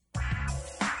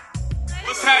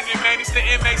What's happening, man? It's the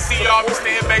MAC, y'all. It's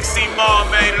the MAC mom,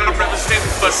 man. And I'm representing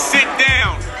for sit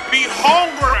down, be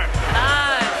hungry.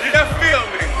 You feel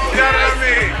me? You know what I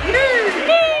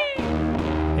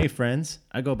mean? Hey friends,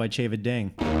 I go by Chavid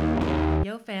Dang.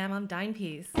 Yo fam, I'm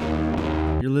Tabios.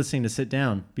 You're listening to Sit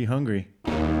Down, Be Hungry.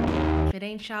 If it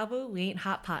ain't shabu, we ain't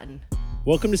hot potting.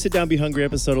 Welcome to Sit Down, Be Hungry,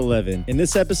 episode 11. In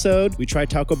this episode, we try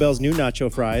Taco Bell's new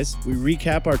nacho fries. We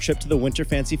recap our trip to the Winter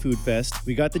Fancy Food Fest.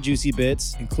 We got the juicy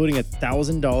bits, including a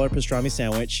 $1,000 pastrami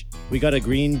sandwich. We got a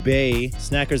Green Bay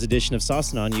Snackers edition of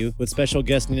Sauce on You with special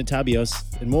guest Nina Tabios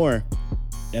and more.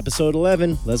 Episode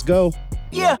 11, let's go.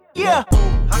 Yeah.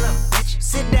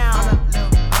 Sit down.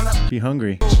 Be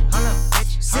hungry.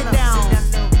 Sit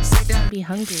down. Be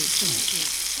hungry.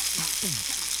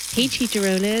 Hey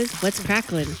chicharrones, what's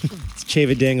cracklin'? It's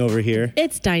Chavid Dang over here.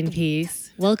 It's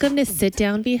Tabios. Welcome to Sit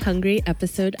Down, Be Hungry,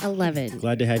 episode 11.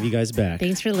 Glad to have you guys back.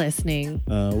 Thanks for listening.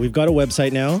 We've got a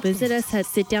website now. Visit us at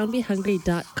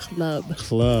sitdownbehungry.club.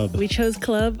 Club. We chose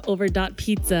club over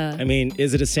 .pizza. I mean,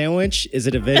 is it a sandwich? Is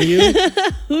it a venue?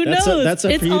 Who knows? That's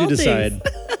up for you to decide.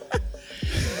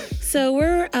 So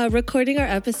we're recording our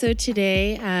episode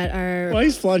today at our... Why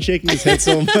is Flan shaking his head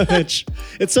so much?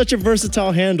 It's such a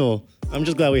versatile handle. I'm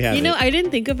just glad we have it. You know, I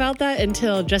didn't think about that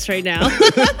until just right now.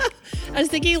 I was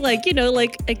thinking like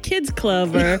a kids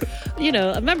club or,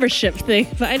 a membership thing,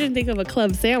 but I didn't think of a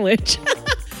club sandwich.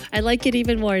 I like it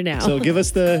even more now. So give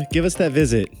us that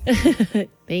visit.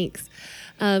 Thanks.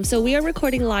 So we are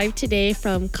recording live today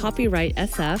from Copyright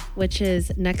SF, which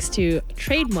is next to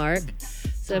Trademark.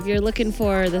 So if you're looking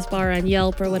for this bar on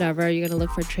Yelp or whatever, you're going to look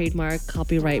for Trademark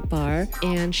Copyright Bar.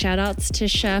 And shout outs to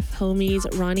chef homies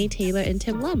Ronnie Taylor and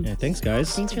Tim Lum. Yeah, thanks,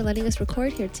 guys. Thanks for letting us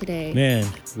record here today. Man,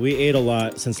 we ate a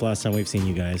lot since the last time we've seen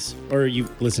you guys. Or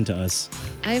you've listened to us.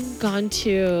 I've gone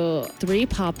to 3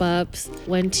 pop-ups,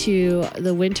 went to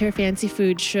the Winter Fancy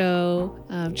Food Show,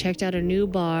 checked out a new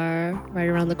bar right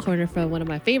around the corner from one of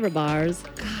my favorite bars.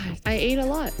 God, I ate a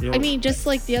lot. Yep. I mean, just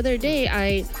like the other day,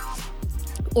 I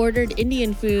ordered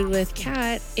Indian food with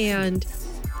Kat and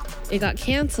it got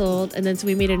canceled, and then so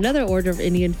we made another order of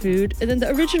Indian food, and then the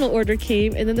original order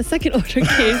came, and then the second order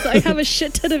came. So I have a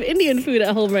shit ton of Indian food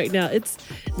at home right now. It's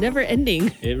never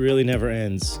ending. It really never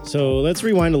ends. So let's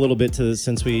rewind a little bit to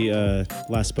since we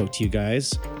last spoke to you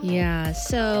guys. Yeah.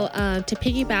 So to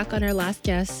piggyback on our last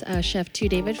guest, Chef 2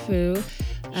 David Fu.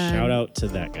 Shout out to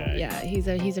that guy. Yeah, he's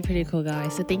a pretty cool guy.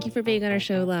 So thank you for being on our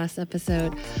show last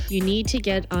episode. You need to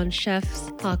get on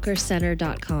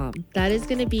chefshawkercenter.com. That is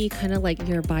going to be kind of like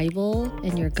your Bible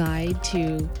and your guide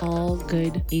to all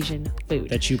good Asian food.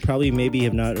 That you probably maybe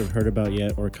have not heard about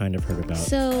yet or kind of heard about.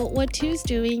 So what 2's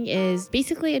doing is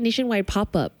basically a nationwide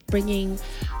pop-up, bringing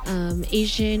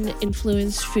Asian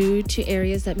influenced food to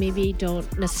areas that maybe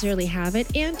don't necessarily have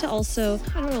it, and to also,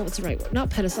 I don't know what's the right word, not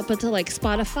pedestal, but to like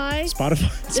Spotlight.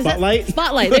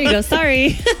 Spotlight, there you go.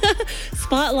 Sorry.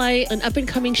 Spotlight an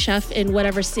up-and-coming chef in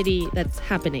whatever city that's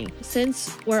happening.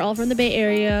 Since we're all from the Bay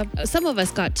Area, some of us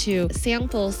got to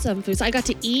sample some food. So I got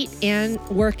to eat and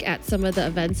work at some of the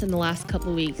events in the last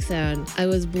couple weeks, and I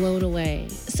was blown away.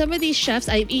 Some of these chefs,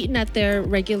 I've eaten at their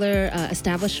regular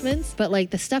establishments, but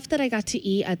like the stuff that I got to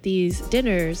eat at these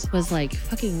dinners was like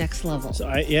fucking next level. So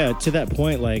to that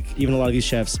point, like even a lot of these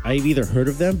chefs, I've either heard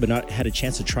of them but not had a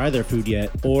chance to try their food yet,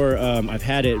 or I've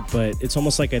had it, but it's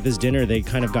almost like at this dinner they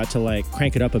kind of got to like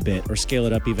crank it up a bit or scale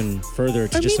it up even further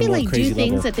to or just a more like crazy level. Or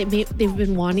maybe like do things that they've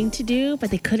been wanting to do,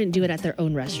 but they couldn't do it at their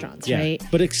own restaurants, right?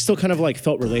 But it still kind of like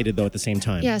felt related though at the same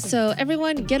time. Yeah, so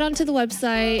everyone get onto the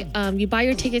website. You buy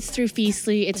your tickets through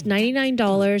Feastly. It's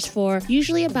 $99 for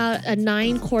usually about a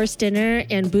 9-course dinner,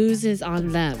 and booze is on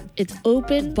them. It's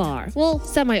open bar. Well,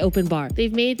 semi-open bar.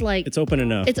 They've made like... It's open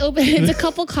enough. It's open. It's a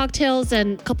couple cocktails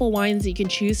and a couple wines that you can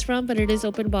choose from, but it is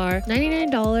open bar.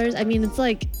 $99. I mean, it's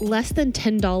like less than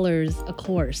 $10 a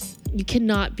course. You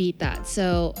cannot beat that.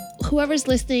 So whoever's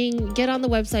listening, get on the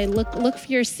website, look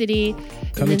for your city.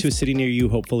 Coming to a city near you,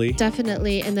 hopefully.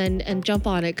 Definitely, and jump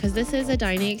on it, because this is a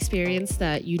dining experience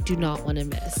that you do not want to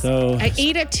miss. So I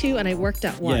ate at 2 and I worked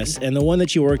at 1. Yes, and the one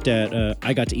that you worked at,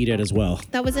 I got to eat at as well.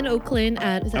 That was in Oakland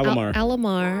at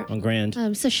Alamar on Grand.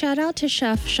 So shout out to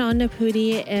Chef Sean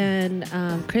Napudi and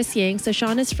Chris Yang. So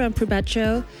Sean is from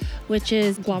Pubecho, which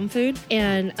is Guam food,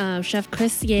 and Chef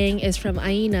Chris Yang is from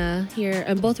Aina here,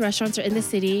 and both restaurants are in the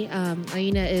city.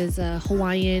 Aina is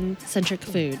Hawaiian-centric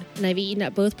food, and I've eaten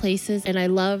at both places, and I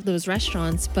love those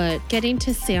restaurants, but getting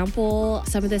to sample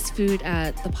some of this food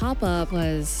at the pop-up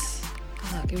was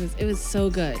Fuck, it was so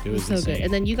good. It was so insane. good.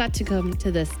 And then you got to come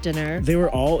to this dinner. They were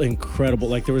all incredible.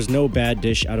 Like, there was no bad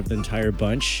dish out of the entire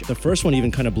bunch. The first one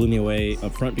even kind of blew me away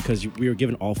up front because we were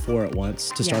given all 4 at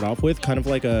once to start off with. Kind of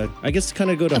like I guess to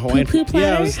kind of go to Hawaiian. Poo-poo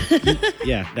platter?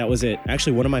 Yeah, that was it.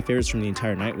 Actually, one of my favorites from the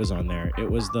entire night was on there. It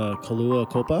was the Kalua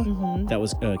Kopa that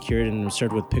was cured and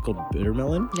served with pickled bitter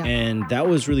melon. Yeah. And that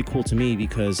was really cool to me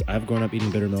because I've grown up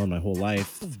eating bitter melon my whole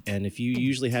life. And if you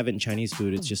usually have it in Chinese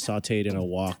food, it's just sauteed in a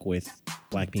wok with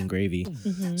black bean gravy.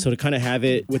 So to kind of have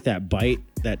it with that bite,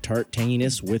 that tart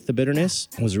tanginess with the bitterness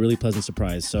was a really pleasant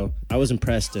surprise. So I was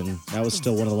impressed, and that was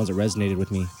still one of the ones that resonated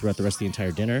with me throughout the rest of the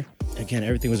entire dinner. Again,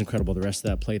 everything was incredible. The rest of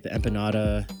that plate, the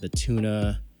empanada, the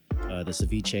tuna, the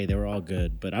ceviche, they were all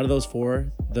good. But out of those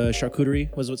 4, the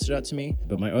charcuterie was what stood out to me.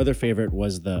 But my other favorite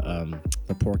was the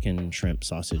pork and shrimp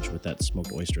sausage with that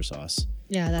smoked oyster sauce.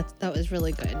 Yeah, that was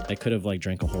really good. I could have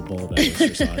drank a whole bowl of that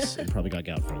oyster sauce and probably got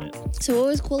gout from it. So what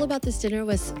was cool about this dinner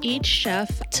was each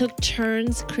chef took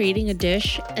turns creating a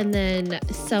dish, and then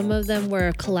some of them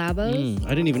were collabos. I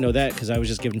didn't even know that because I was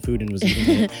just given food and was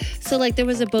eating it. So there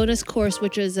was a bonus course,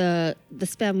 which was the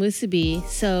spam musubi.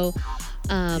 So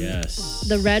Yes.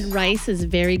 the red rice is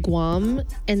very Guam,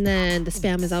 and then the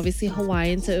spam is obviously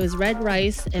Hawaiian. So it was red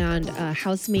rice and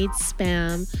house-made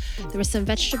spam. There were some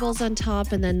vegetables on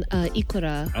top, and then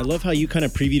ikura. I love how you kind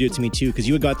of previewed it to me too, because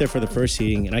you had got there for the first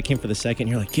seating and I came for the second.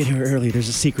 You're like, get here early, there's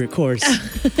a secret course.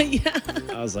 Yeah.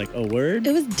 I was like, oh, word?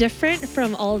 It was different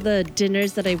from all the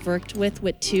dinners that I've worked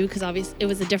with too, because obviously it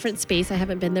was a different space. I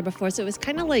haven't been there before, so it was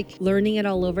kind of like learning it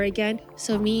all over again.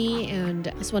 So me and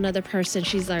this one other person,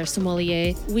 she's our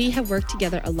sommelier, we have worked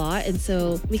together a lot, and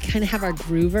so we kind of have our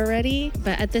groove already.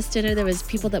 But at this dinner, there was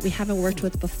people that we haven't worked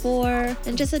with before,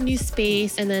 and just a new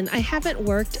space. And then I haven't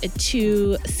worked a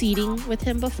 2 seating with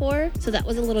him before, so that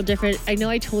was a little different. I know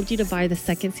I told you to buy the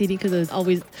second seating because it was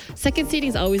always second seating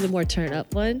is always a more turn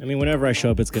up one. I mean, whenever I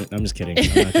show up, it's gonna. I'm just kidding.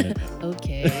 I'm not gonna.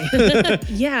 Okay.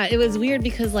 Yeah, it was weird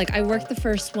because I worked the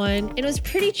first one. It was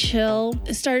pretty chill.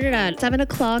 It started at 7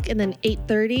 o'clock and then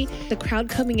 8:30. The crowd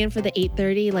coming in for the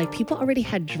 8:30, people already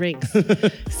had drinks.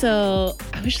 So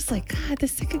I was just like, God, the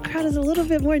second crowd is a little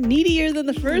bit more needier than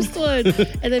the first one.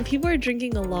 And then people are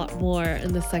drinking a lot more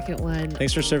in the second one.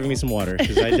 Thanks for serving me some water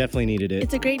because I definitely needed it.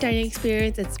 It's a great dining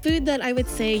experience. It's food that I would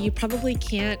say you probably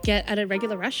can't get at a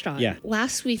regular restaurant. Yeah.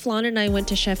 Last week, Flan and I went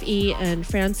to Chef E and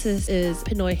Francis's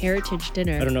Pinoy Heritage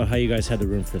Dinner. I don't know how you guys had the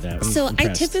room for that. So impressed.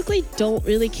 I typically don't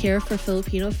really care for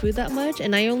Filipino food that much,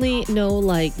 and I only know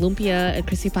lumpia and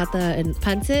crispy pata and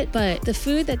pancit, but the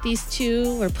food that these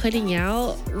two were putting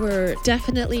out were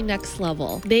definitely next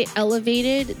level. They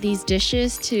elevated these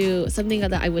dishes to something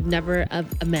that I would never have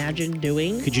imagined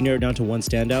doing. Could you narrow it down to one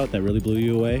standout that really blew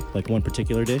you away? Like one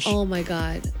particular dish? Oh my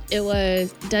God. It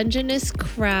was Dungeness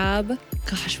crab,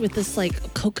 with this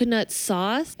coconut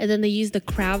sauce, and then they use the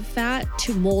crab fat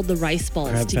to mold the rice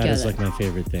balls Crab together. fat is my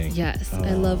favorite thing. Yes,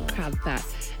 I love crab fat.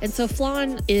 And so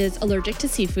Flan is allergic to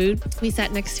seafood. We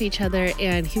sat next to each other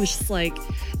and he was just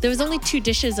there was only 2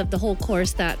 dishes of the whole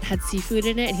course that had seafood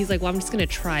in it. And he's like, well, I'm just going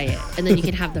to try it. And then you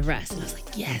can have the rest. And I was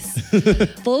like,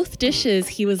 yes. Both dishes,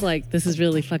 he was like, this is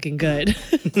really fucking good.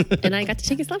 And I got to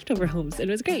take his leftover homes. And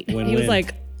it was great. Win-win. He was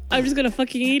like, I'm just going to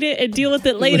fucking eat it and deal with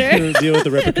it later. Deal with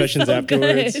the repercussions So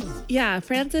afterwards. good. Yeah,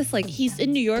 Francis, he's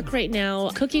in New York right now,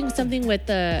 cooking something at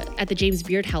the James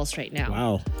Beard House right now.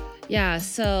 Wow. Yeah,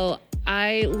 so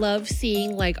I love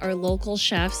seeing our local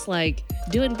chefs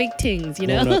doing big things,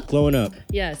 Glowing up.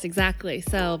 Yes, exactly.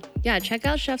 So yeah, check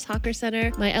out Chef's Hawker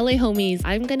Center. My LA homies,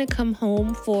 I'm gonna come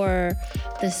home for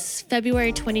this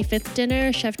February 25th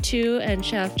dinner. Chef Tu and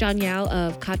Chef John Yao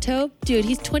of Kato. Dude,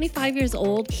 he's 25 years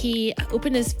old. He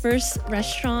opened his first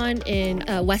restaurant in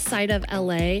west side of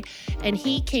LA, and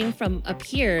he came from up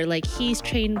here. He's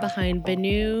trained behind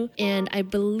Benu and I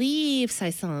believe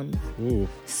Saisan. Ooh.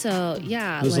 So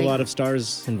yeah, There's a lot of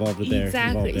stars involved with there.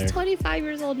 Exactly. He's He's 25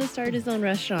 years old and started his own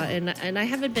restaurant. And I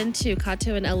haven't been to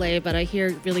Kato in LA, but I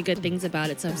hear really good things about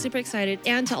it. So I'm super excited.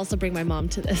 And to also bring my mom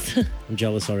to this. I'm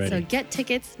jealous already. So get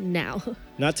tickets now.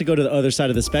 Not to go to the other side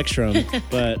of the spectrum,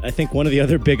 but I think one of the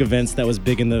other big events that was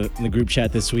big in the group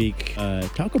chat this week,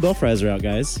 Taco Bell fries are out,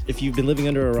 guys. If you've been living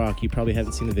under a rock, you probably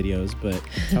haven't seen the videos, but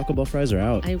Taco Bell fries are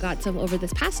out. I got some over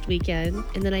this past weekend,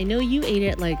 and then I know you ate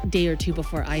it a day or 2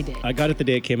 before I did. I got it the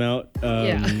day it came out.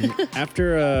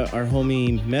 After our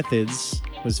homie Methods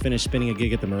was finished spinning a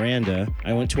gig at the Miranda,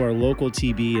 I went to our local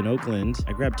TB in Oakland.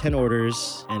 I grabbed 10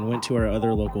 orders and went to our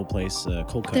other local place,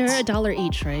 Cold Cuts. They're $1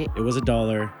 each, right? It was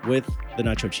 $1 with the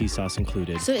nacho cheese sauce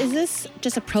included. So is this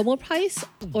just a promo price,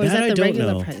 or is That that I the don't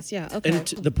regular know. price? Yeah. Okay. And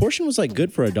the portion was like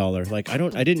good for $1. Like I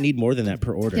didn't need more than that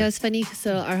per order. Yeah, it's funny.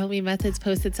 So our homie Methods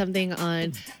posted something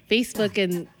on Facebook,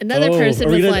 and another Oh, person are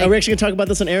we was gonna, like, are we actually gonna talk about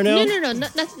this on air now?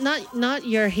 No, not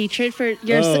your hatred for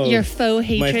your faux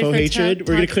hatred. My faux for hatred.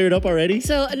 We're gonna clear it up already.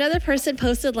 So another person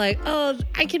posted like, "Oh,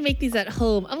 I can make these at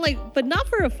home." I'm like, but not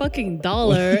for a fucking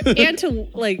 $1. And to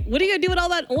like, what are you gonna do with all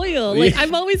that oil? Like,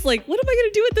 I'm always like, what am I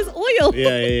gonna do with this oil?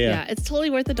 Yeah. Yeah, it's totally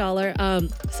worth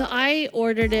 $1. So I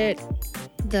ordered it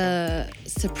the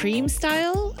Supreme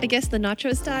style, I guess the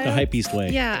nacho style. The hype beast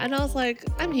way. Yeah, and I was like,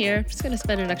 I'm here. I'm just gonna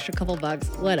spend an extra couple bucks,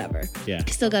 whatever. Yeah. I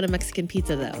still got a Mexican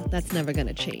pizza though. That's never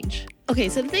gonna change. Okay,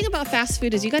 so the thing about fast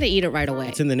food is you gotta eat it right away.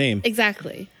 It's in the name.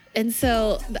 Exactly. And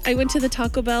so I went to the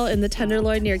Taco Bell in the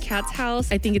Tenderloin near Kat's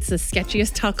house. I think it's the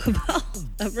sketchiest Taco Bell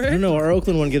ever. I don't know. Our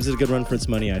Oakland one gives it a good run for its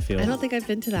money, I feel. I don't think I've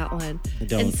been to that one. I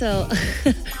don't. And so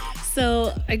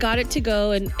so I got it to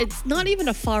go, and it's not even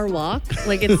a far walk.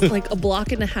 Like it's like a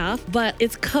block and a half, but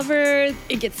it's covered.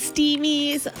 It gets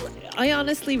steamy. So I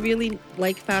honestly really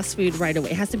like fast food right away.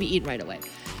 It has to be eaten right away.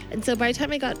 And so by the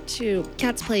time I got to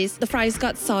Kat's place, the fries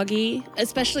got soggy,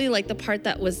 especially like the part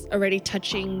that was already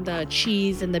touching the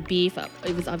cheese and the beef.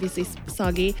 It was obviously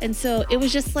soggy. And so it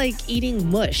was just like eating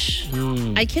mush.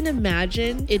 I can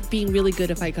imagine it being really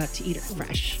good if I got to eat it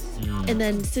fresh. And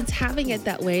then since having it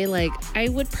that way, like I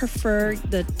would prefer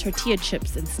the tortilla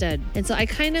chips instead. And so I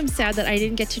kind of am sad that I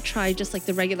didn't get to try just like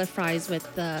the regular fries with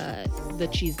the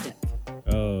cheese dip.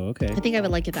 Oh, okay. I think I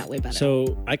would like it that way better.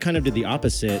 So I kind of did the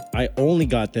opposite. I only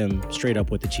got them straight up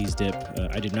with the cheese dip.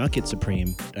 I did not get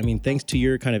Supreme. I mean, thanks to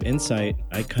your kind of insight,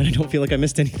 I kind of don't feel like I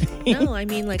missed anything. No, I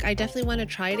mean, like, I definitely want to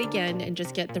try it again and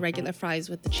just get the regular fries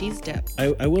with the cheese dip.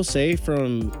 I will say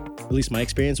from at least my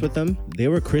experience with them, they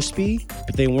were crispy,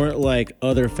 but they weren't like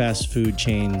other fast food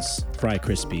chains fry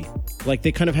crispy. Like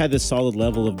they kind of had this solid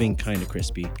level of being kind of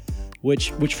crispy,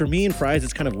 which for me in fries,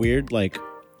 it's kind of weird. Like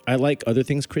I like other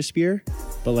things crispier,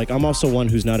 but like I'm also one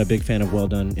who's not a big fan of well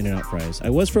done In-N-Out fries. I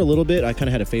was for a little bit. I kind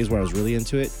of had a phase where I was really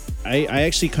into it. I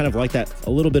actually kind of like that,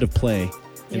 a little bit of play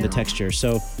in the texture.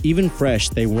 So even fresh,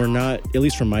 they were not, at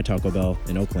least from my Taco Bell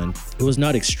in Oakland, it was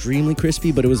not extremely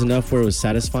crispy, but it was enough where it was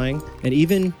satisfying. And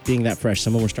even being that fresh,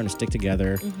 some of them were starting to stick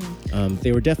together.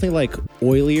 They were definitely like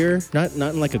oilier, not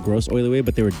in like a gross oily way,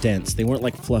 but they were dense. They weren't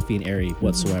like fluffy and airy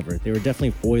whatsoever. They were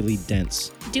definitely oily,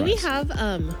 dense. Do we have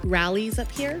Rallies up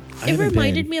here? I It haven't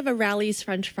reminded been. me of a Rallies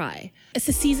French fry. It's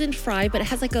a seasoned fry, but it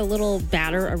has like a little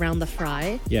batter around the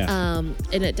fry. Yeah. And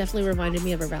it definitely reminded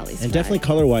me of a Rallies And fry. definitely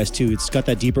color-wise too. It's got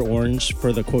that deeper orange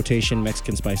for the quotation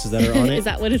Mexican spices that are on it. Is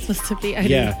that what it's supposed to be? I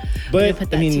Yeah, didn't but put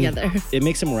that I mean, together. it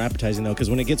makes it more appetizing though, because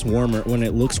when it gets warmer, when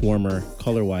it looks warmer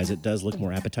color-wise, it does look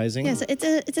more appetizing. Yeah, so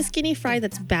it's a skinny fry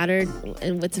that's battered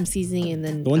and with some seasoning, and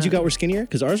then The ones you got were skinnier,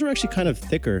 because ours were actually kind of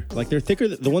thicker. Like they're thicker.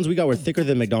 The ones we got were thicker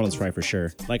than McDonald's fry for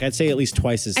sure. Like I'd say at least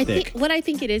twice as I thick. think what I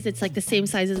think it is, it's like the same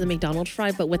size as a McDonald's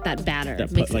fry, but with that batter.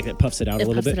 That Makes like it puffs it out a it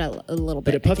little puffs bit. it out a little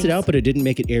But bit. it puffed I it think out, but it didn't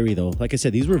make it airy though. Like I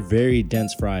said, these were very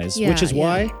dense fries, Yeah, which is yeah.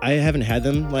 why I haven't had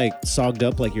them like sogged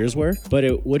up like yours were. But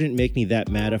it wouldn't make me that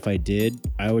mad if I did.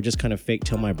 I would just kind of fake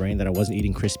tell my brain that I wasn't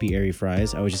eating crispy, airy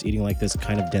fries. I was just eating like this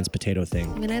kind of dense potato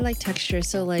thing. I mean, I like texture,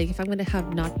 so like if I'm gonna have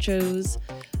nachos,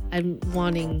 I'm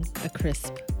wanting a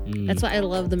crisp. That's why I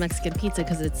love the Mexican pizza,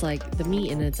 because it's like the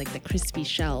meat and it's like the crispy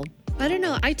shell. I don't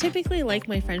know. I typically like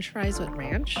my French fries with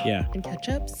ranch and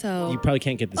ketchup. So You probably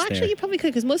can't get this well, actually, there. you probably could,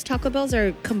 because most Taco Bells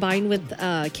are combined with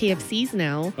KFCs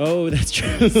now. Oh, that's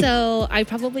true. So I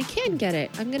probably can get it.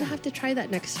 I'm gonna have to try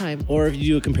that next time. Or if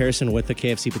you do a comparison with the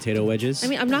KFC potato wedges. I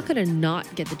mean, I'm not gonna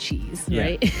not get the cheese, Yeah.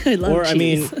 right? I love Or cheese. I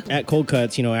mean, at Cold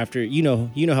Cuts, after you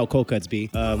know how Cold Cuts be.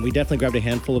 We definitely grabbed a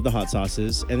handful of the hot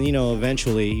sauces, and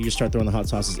eventually you just start throwing the hot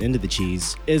sauces into the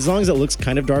cheese. As long as it looks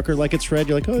kind of darker, like it's red,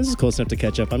 you're like, oh, this is close enough to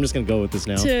ketchup. I'm just gonna go with this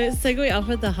now. To segue off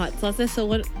of the hot sauces, so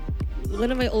one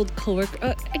of my old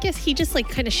coworkers, I guess he just like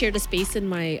kind of shared a space in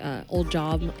my old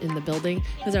job in the building.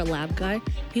 He was our lab guy.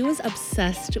 He was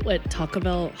obsessed with Taco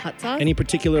Bell hot sauce. Any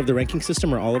particular of the ranking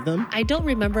system or all of them? I don't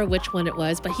remember which one it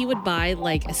was, but he would buy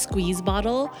like a squeeze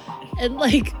bottle and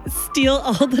like steal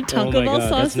all the Taco my Bell God,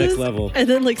 sauces. that's next level. And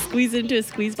then like squeeze it into a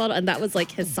squeeze bottle, and that was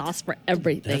like his sauce for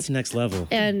everything. That's next level.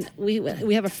 And we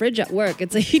have a fridge at work, and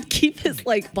so he'd keep his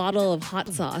like bottle of hot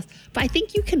sauce. But I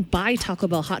think you can buy Taco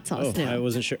Bell hot sauce now. I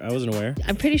wasn't wasn't aware.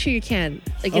 I'm pretty sure you can.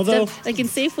 Like, Although- like in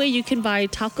Safeway, you can buy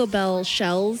Taco Bell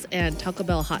shells and Taco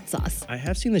Bell hot sauce. I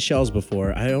have seen the shells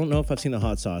before. I don't know if I've seen the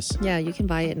hot sauce. Yeah, you can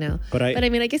buy it now. But I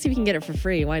mean, I guess if you can get it for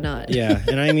free, why not? Yeah,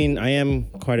 and I mean, I am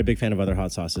quite a big fan of other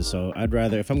hot sauces, so I'd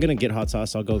rather, if I'm gonna get hot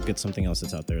sauce, I'll go get something else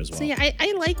that's out there as well. So yeah,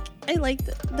 I like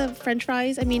the French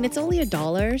fries. I mean, it's only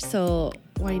 $1, so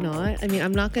why not? I mean,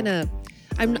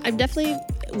 I'm definitely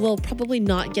will probably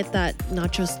not get that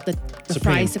nachos, the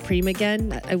fry supreme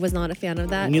again. I was not a fan of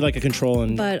that. You need like a control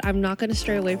and. But I'm not going to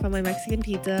stray away from my Mexican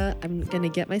pizza. I'm going to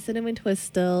get my cinnamon twist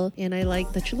still. And I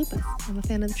like the chalupas. I'm a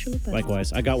fan of the chalupas.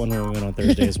 Likewise. I got one when we went on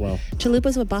Thursday as well.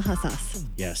 Chalupas with Baja sauce.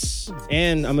 Yes.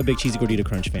 And I'm a big Cheesy Gordita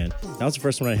Crunch fan. That was the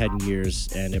first one I had in years,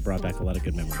 and it brought back a lot of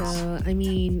good memories. So, I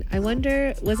mean, I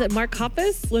wonder, was it Mark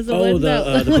Hoppus? Was the oh, one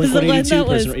the Blink-182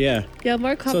 person. Yeah. Yeah,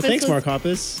 Mark Hoppus. So thanks, Mark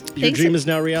Hoppus. Your dream is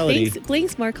now reality.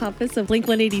 Thanks, Mark Hoppus of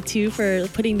Blink-182 for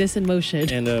putting this in motion.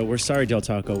 And we're sorry, Del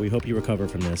Taco. We hope you recover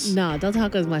from this. Nah, Del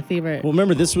Taco is my favorite. Well,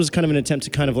 remember, this was kind of an attempt to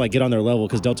kind of like get on their level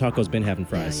because Del Taco's been having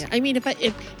fries. Yeah. I mean, if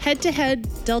head to head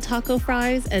Del Taco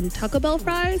fries and Taco Bell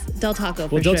fries, Del Taco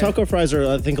for sure. Del Taco fries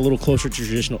are, I think, a little closer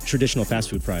to traditional fast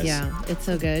food fries. Yeah, it's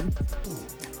so good.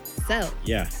 So,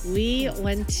 yeah, we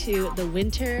went to the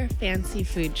Winter Fancy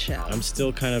Food Show. I'm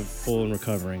still kind of full and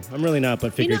recovering. I'm really not,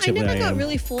 but figuratively I never got am.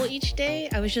 really full each day.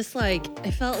 I was just like,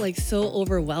 I felt like so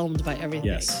overwhelmed by everything.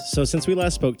 Yes. So since we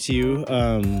last spoke to you,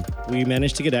 we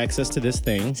managed to get access to this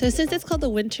thing. So since it's called the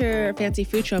Winter Fancy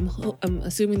Food Show, I'm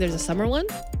assuming there's a summer one?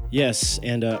 Yes,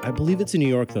 and I believe it's in New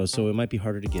York, though, so it might be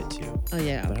harder to get to. Oh,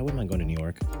 yeah. But I wouldn't mind going to New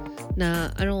York.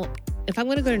 Nah, I don't. If I'm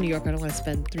going to go to New York, I don't want to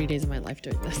spend 3 days of my life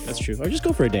doing this. That's true. Or just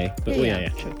go for a day. But yeah.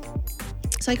 True.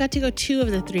 So I got to go 2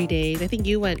 of the 3 days. I think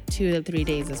you went 2 of the 3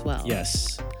 days as well.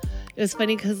 Yes. It was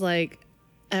funny because like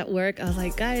at work, I was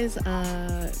like, guys,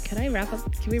 can we wrap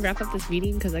up this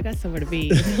meeting? Because I got somewhere to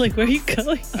be. Like, where are you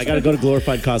going? I got to go to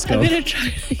glorified Costco.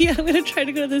 I'm gonna try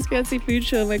to go to this fancy food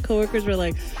show. My coworkers were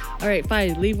like, all right,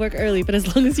 fine, leave work early, but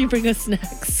as long as you bring us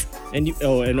snacks. And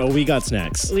we got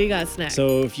snacks. We got snacks.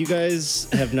 So if you guys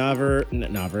have never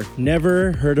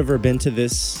heard of or been to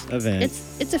this event,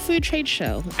 it's a food trade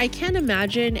show. I can't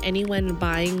imagine anyone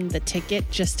buying the ticket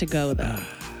just to go though.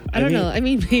 I don't know. I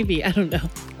mean, maybe. I don't know.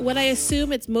 What I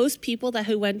assume it's most people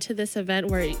who went to this event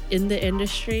were in the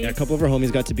industry. Yeah, a couple of our homies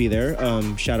got to be there.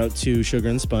 Shout out to Sugar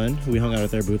and Spun. We hung out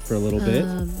at their booth for a little bit.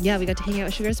 Yeah, we got to hang out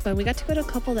with Sugar and Spun. We got to go to a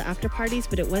couple of the after parties,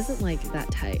 but it wasn't like that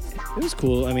tight. It was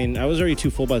cool. I mean, I was already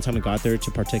too full by the time we got there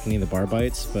to partake in any of the bar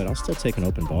bites, but I'll still take an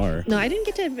open bar. No, I didn't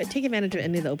get to take advantage of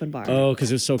any of the open bar. Oh, because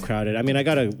it was so crowded. I mean, I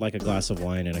got a glass of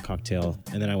wine and a cocktail,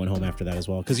 and then I went home after that as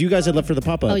well. Because you guys had left for the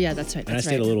pop-up. Oh, yeah, that's right. And I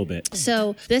stayed a little bit.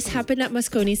 So this happened at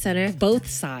Moscone Center, both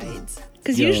sides.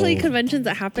 Because usually conventions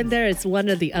that happen there, it's one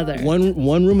or the other.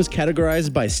 One room was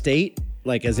categorized by state,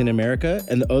 like as in America,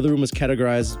 and the other room was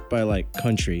categorized by like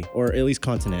country, or at least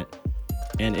continent.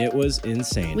 And it was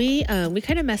insane. We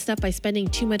kind of messed up by spending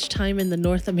too much time in the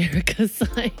North America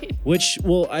side. Which,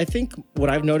 well, I think what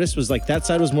I've noticed was like that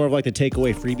side was more of like the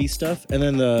takeaway freebie stuff, and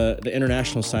then the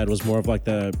international side was more of like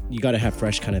the you got to have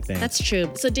fresh kind of thing. That's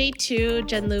true. So day 2,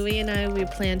 Jen Louie and I, we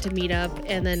planned to meet up,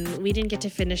 and then we didn't get to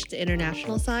finish the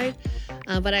international side.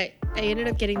 But I ended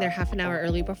up getting there half an hour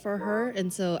early before her,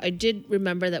 and so I did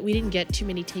remember that we didn't get too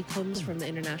many take homes from the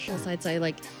international side. So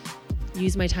I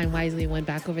used my time wisely and went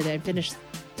back over there and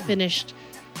finished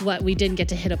what we didn't get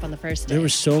to hit up on the first day. There were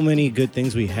so many good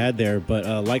things we had there,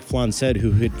 but like Flan said,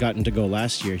 who had gotten to go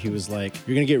last year, he was like,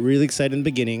 you're going to get really excited in the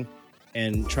beginning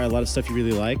and try a lot of stuff you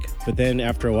really like, but then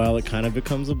after a while, it kind of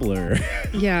becomes a blur.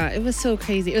 Yeah, it was so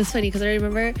crazy. It was funny because I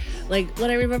remember, what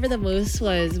I remember the most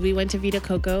was we went to Vita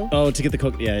Coco. Oh, to get the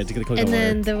Coco, yeah, to get the Coco. And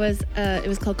then there was, it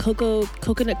was called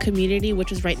Coconut Community,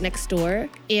 which was right next door.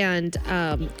 And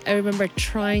I remember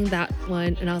trying that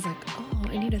one, and I was like, oh,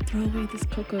 I need to throw away this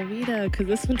Coco Vita because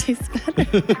this one tastes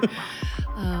better.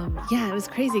 Yeah, it was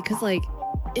crazy because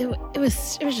it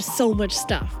was just so much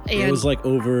stuff. And it was like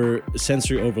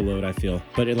sensory overload, I feel,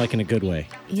 but in a good way.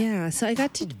 Yeah, so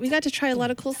we got to try a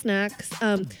lot of cool snacks.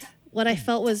 What I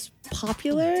felt was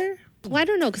popular. Well, I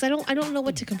don't know because I don't know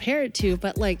what to compare it to,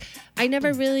 but I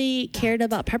never really cared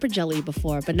about pepper jelly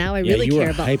before, but now I really care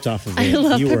about. You were hyped off of it. I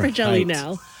love pepper jelly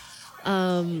hyped.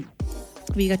 now.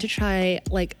 We got to try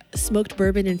smoked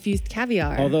bourbon infused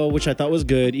caviar. Although, which I thought was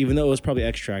good, even though it was probably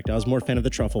extract. I was more a fan of the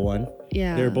truffle one.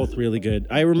 Yeah. They were both really good.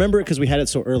 I remember it because we had it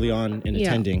so early on in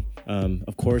attending.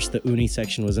 Of course, the uni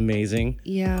section was amazing.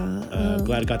 Yeah.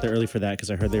 Glad I got there early for that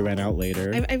because I heard they ran out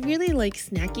later. I really like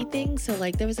snacky things. So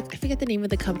there was, I forget the name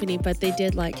of the company, but they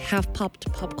did half popped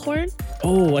popcorn.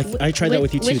 Oh, I tried that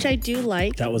with you too. Which I do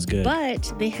like. That was good.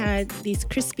 But they had these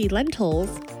crispy lentils.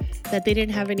 that they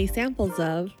didn't have any samples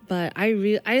of, but I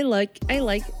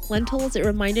like lentils. It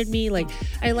reminded me, like,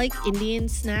 I like Indian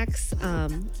snacks,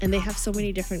 and they have so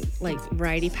many different like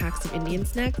variety packs of Indian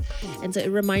snacks, and so it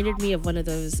reminded me of one of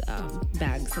those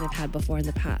bags that I've had before in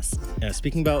the past. Yeah,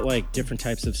 speaking about like different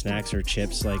types of snacks or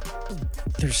chips, like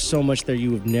there's so much there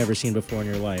you have never seen before in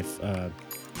your life.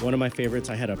 One of my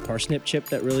favorites, I had a parsnip chip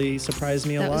that really surprised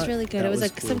me a lot. That was really good. That it was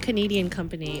like cool. some Canadian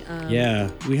company. Yeah,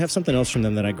 we have something else from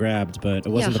them that I grabbed, but it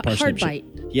wasn't the parsnip Hard chip. Bite.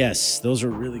 Yes, those are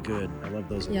really good. I love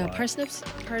those a lot. Yeah,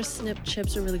 parsnip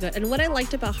chips are really good. And what I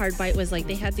liked about Hard Bite was like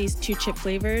they had these 2 chip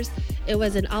flavors. It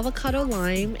was an avocado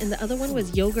lime, and the other one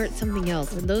was yogurt something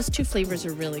else. And those 2 flavors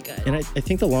are really good. And I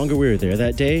think the longer we were there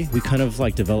that day, we kind of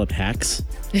like developed hacks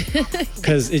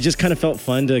because it just kind of felt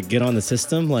fun to get on the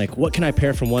system. Like, what can I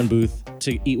pair from one booth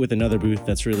to eat with another booth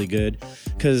that's really good?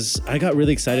 Because I got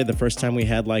really excited the first time we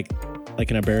had like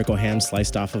an Iberico ham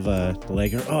sliced off of a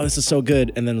leg. Oh, this is so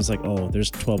good. And then it was like, oh, there's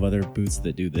 12 other booths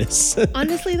that do this.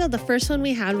 Honestly, though, the first one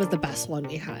we had was the best one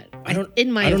we had. I don't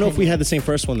know know if we had the same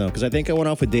first one though, because I think I went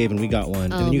off with Dave and we got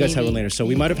one, and then you guys had one later. So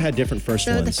we might have had different first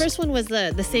ones. The first one was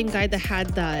the same guy that had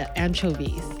the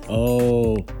anchovies.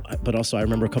 Oh, but also I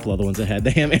remember a couple other ones that had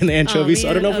the ham and the anchovies. So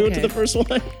I don't know if we went to the first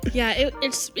one. Yeah,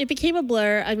 it became a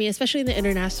blur. I mean, especially in the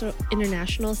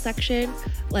international section.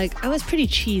 Like, I was pretty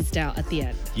cheesed out at the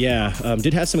end. Yeah,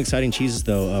 did have some exciting cheeses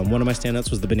though. One of my standouts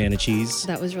was the banana cheese.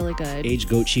 That was really good. Aged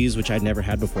goat cheese, which I'd never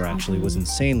had before, actually was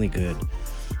insanely good.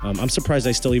 I'm surprised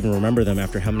I still even remember them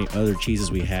after how many other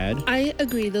cheeses we had. I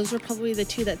agree. Those were probably the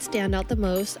 2 that stand out the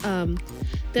most.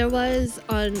 There was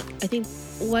I think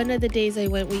one of the days I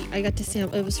went, I got to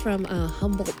sample. It was from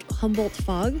Humboldt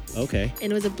Fog. Okay.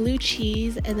 And it was a blue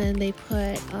cheese, and then they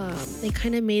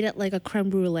kind of made it like a creme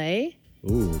brulee.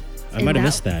 Ooh, I might have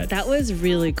missed that. That was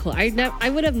really cool. I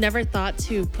would have never thought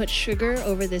to put sugar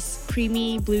over this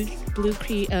creamy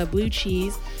blue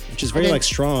cheese, which is very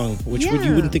strong, which you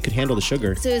wouldn't think could handle the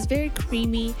sugar. So it was very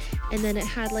creamy, and then it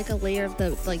had like a layer of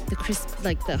the crisp,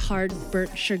 like the hard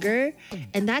burnt sugar,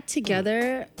 and that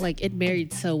together, like, it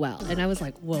married so well. And I was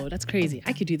like, whoa, that's crazy.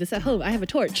 I could do this at home. I have a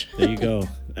torch. There you go.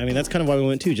 I mean, that's kind of why we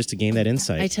went too, just to gain that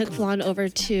insight. I took Flan over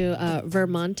to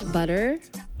Vermont Butter.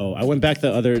 Oh, I went back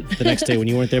the next day when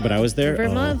you weren't there, but I was there.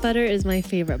 Vermont Butter is my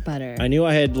favorite butter. I knew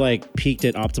I had like peaked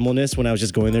at optimalness when I was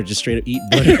just going there, just straight up eat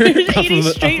butter. Eating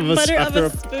straight butter off a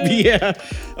spoon. Yeah.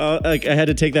 Like I had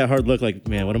to take that hard look like,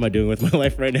 man, what am I doing with my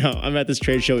life right now? I'm at this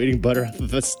trade show eating butter off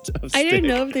of a stick. I didn't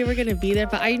know if they were going to be there,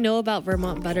 but I know about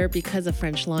Vermont Butter because of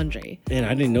French Laundry. And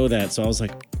I didn't know that. So I was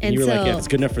like, and you were like, yeah, it's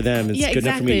good enough for them. It's good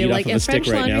enough for me to eat off of a stick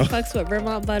right now. If French Laundry fucks with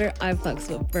Vermont Butter, I fucks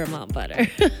with Vermont Butter.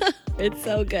 It's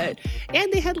so good.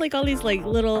 And they had like all these like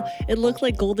little, it looked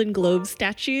like Golden Globe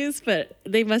statues, but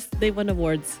they won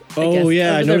awards.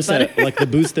 I noticed that. Like the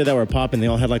booths there that were popping, they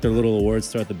all had like their little awards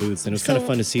throughout the booths, and it was kind of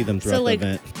fun to see them throughout the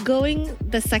event. Going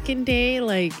the second day,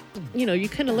 like, you know, you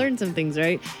kind of learn some things,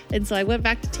 right? And so I went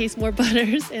back to taste more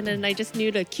butters, and then I just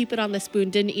knew to keep it on the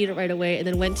spoon, didn't eat it right away, and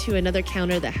then went to another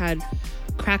counter that had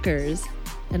crackers.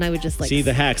 And I would just like see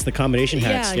the hacks, the combination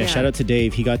hacks. Yeah, shout out to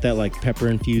Dave. He got that like pepper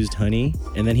infused honey,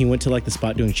 and then he went to like the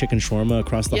spot doing chicken shawarma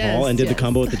across the hall and did the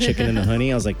combo with the chicken and the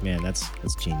honey. I was like, man, that's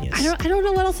genius. I don't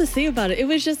know what else to say about it. It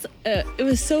was just it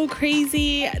was so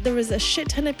crazy. There was a shit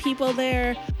ton of people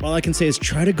there. All I can say is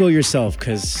try to go yourself,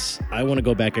 because I want to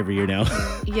go back every year now.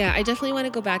 Yeah, I definitely want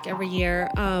to go back every year.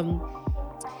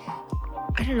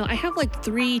 I don't know. I have like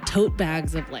 3 tote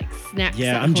bags of like snacks.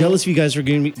 Yeah, I'm jealous of you guys for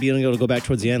being able to go back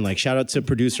towards the end. Like, shout out to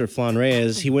producer Flan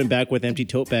Reyes. He went back with empty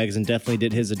tote bags and definitely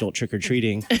did his adult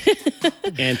trick-or-treating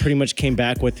and pretty much came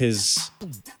back with his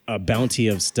bounty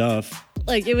of stuff.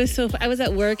 Like, it was so I was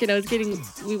at work and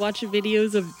we watched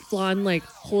videos of Flan like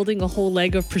holding a whole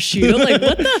leg of prosciutto. Like,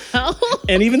 what the hell?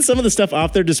 And even some of the stuff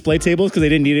off their display tables because they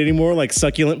didn't need it anymore, like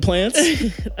succulent plants.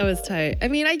 That was tight. I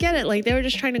mean, I get it. Like, they were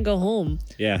just trying to go home.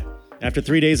 Yeah. After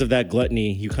 3 days of that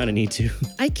gluttony, you kind of need to.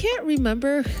 I can't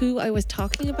remember who I was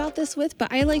talking about this with,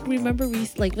 but I like remember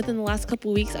within the last couple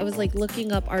of weeks, I was like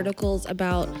looking up articles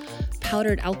about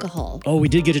powdered alcohol. Oh, we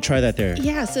did get to try that there.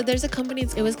 Yeah, so there's a company,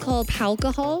 it was called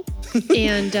Palcohol.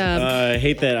 And I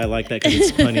hate that. I like that because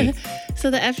it's funny.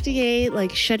 So the FDA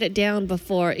like shut it down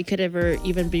before it could ever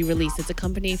even be released. It's a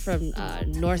company from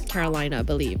North Carolina, I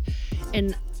believe.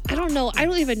 And I don't know. I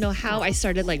don't even know how I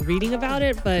started like reading about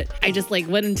it, but I just like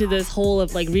went into this hole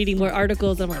of like reading more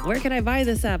articles. I'm like, where can I buy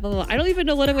this at? Blah, blah, blah. I don't even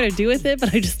know what I'm going to do with it,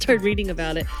 but I just started reading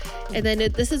about it. And then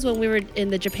this is when we were in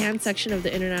the Japan section of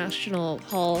the International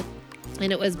Hall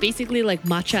And it was basically like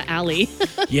matcha alley.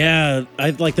 Yeah,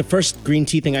 I like the first green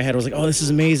tea thing I had was like, oh, this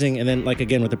is amazing. And then like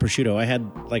again with the prosciutto, I had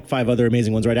like 5 other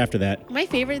amazing ones right after that. My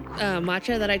favorite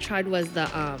matcha that I tried was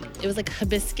it was like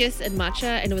hibiscus and matcha,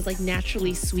 and it was like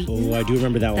naturally sweetened. Oh, I do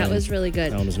remember that one. That was really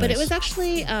good. That one was But nice. it was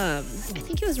actually, I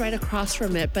think it was right across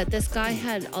from it, but this guy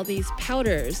had all these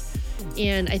powders.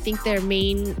 And I think their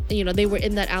main, they were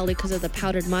in that alley because of the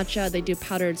powdered matcha. They do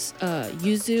powdered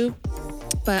yuzu.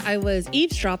 But I was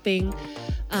eavesdropping,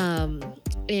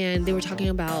 and they were talking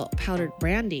about powdered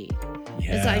brandy.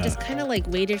 Yeah. And so I just kind of like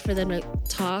waited for them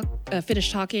to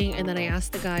finish talking. And then I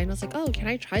asked the guy, and I was like, oh, can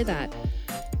I try that?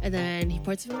 And then he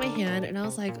poured some in my hand, and I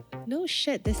was like, no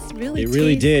shit, this really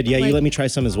tastes did. Yeah, like... you let me try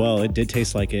some as well. It did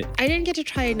taste like it. I didn't get to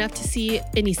try enough to see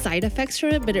any side effects from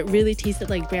it, but it really tasted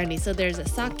like brandy. So there's a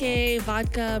sake,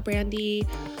 vodka, brandy.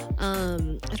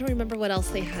 I don't remember what else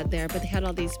they had there, but they had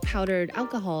all these powdered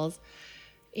alcohols.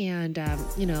 And,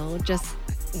 just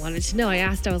wanted to know. I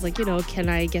asked, I was like, can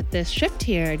I get this shipped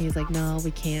here? And he's like, no,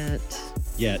 we can't.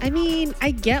 Yeah. I mean,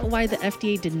 I get why the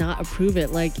FDA did not approve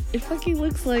it. Like, it fucking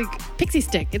looks like pixie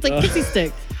stick. It's like pixie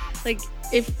stick. Like,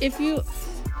 if you,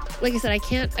 like I said,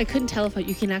 I couldn't tell if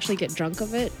you can actually get drunk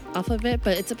off of it,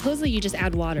 but it's supposedly you just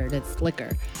add water and it's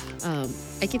liquor.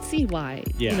 I could see why.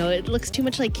 Yeah. It looks too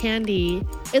much like candy.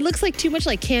 It looks like too much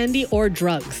like candy or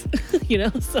drugs,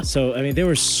 So, I mean, there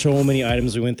were so many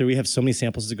items we went through. We have so many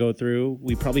samples to go through.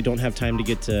 We probably don't have time to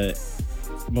get to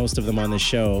most of them on this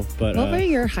show, but what were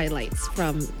your highlights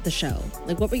from the show?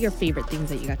 Like, what were your favorite things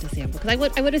that you got to sample?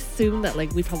 Because I would assume that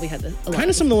like we probably had a lot. Kind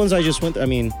of some of the ones I just went through. I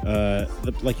mean,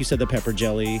 like you said, the pepper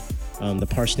jelly, the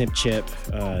parsnip chip,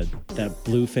 that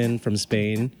bluefin from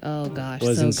Spain. Oh gosh,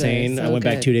 was so insane. Good, I went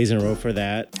back 2 days in a row for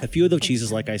that. A few of the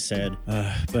cheeses, like I said,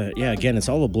 but yeah, again, it's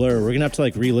all a blur. We're gonna have to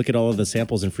like relook at all of the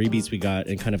samples and freebies we got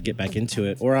and kind of get back into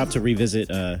it, or I'll have to revisit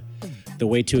the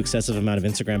way too excessive amount of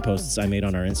Instagram posts I made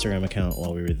on our Instagram account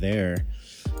while we were there.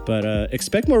 But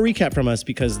expect more recap from us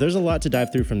because there's a lot to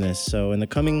dive through from this. So in the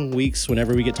coming weeks,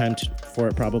 whenever we get time for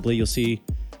it, probably you'll see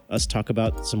us talk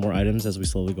about some more items as we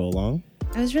slowly go along.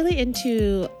 I was really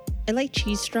I like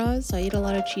cheese straws. So I eat a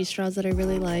lot of cheese straws that I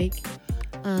really like.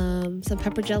 Some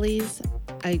pepper jellies.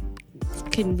 We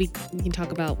can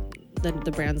talk about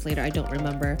the brands later. I don't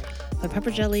remember. But pepper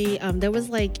jelly, there was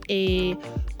like a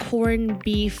corned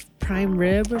beef prime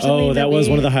rib or something. Oh, that was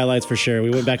one of the highlights for sure. We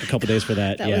went back a couple days for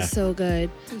that. That was so good.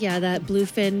 Yeah, that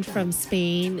bluefin from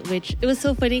Spain, which it was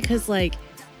so funny because like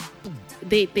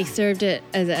they served it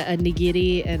as a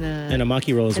nigiri and a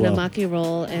maki roll as well. And a maki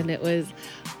roll, and it was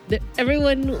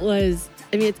everyone was.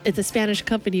 I mean, it's a Spanish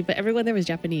company, but everyone there was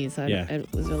Japanese. So I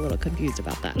was a little confused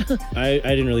about that. I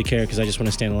didn't really care because I just want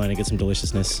to stand in line and get some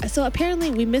deliciousness. So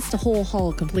apparently we missed the whole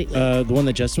hall completely. The one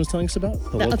that Justin was telling us about?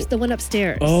 The one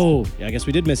upstairs. Oh, yeah, I guess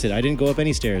we did miss it. I didn't go up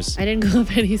any stairs. So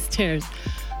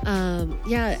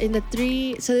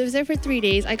it was there for 3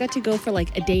 days. I got to go for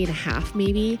like a day and a half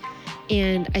maybe.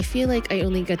 And I feel like I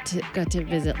only got to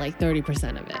visit like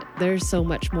 30% of it. There's so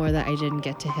much more that I didn't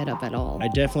get to hit up at all. I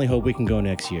definitely hope we can go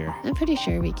next year. I'm pretty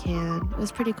sure we can. It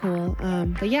was pretty cool.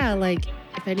 But yeah, like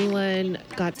if anyone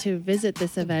got to visit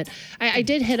this event, I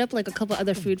did hit up like a couple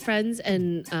other food friends,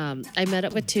 and I met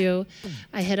up with 2.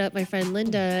 I hit up my friend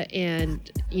Linda and,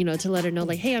 to let her know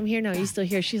like, hey, I'm here now. Are you still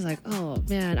here? She's like, oh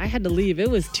man, I had to leave. It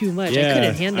was too much. Yeah, I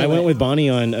couldn't handle it. I went with Bonnie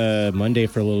on Monday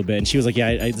for a little bit, and she was like,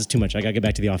 yeah, it's too much. I gotta get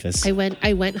back to the office. I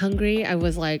went hungry. I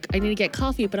was like, I need to get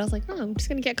coffee, but I was like, oh, I'm just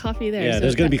gonna get coffee there. Yeah, so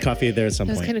there's gonna be coffee there at some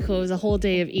point. It was kind of cool. It was a whole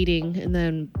day of eating, and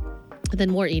then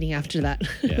more eating after that.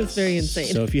 It was very insane.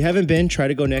 So if you haven't been, try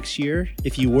to go next year.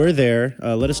 If you were there,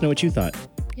 let us know what you thought.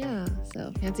 Yeah,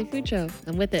 so fancy food show.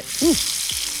 I'm with it.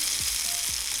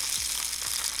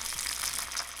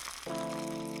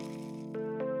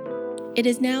 It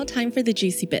is now time for the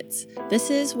Juicy Bits. This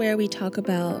is where we talk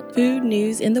about food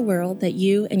news in the world that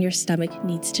you and your stomach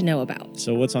needs to know about.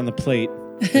 So what's on the plate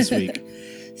this week?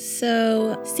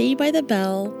 So, Saved by the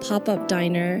Bell pop-up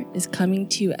diner is coming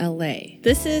to LA.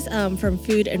 This is from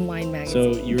Food and Wine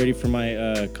magazine. So, you ready for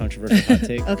my controversial hot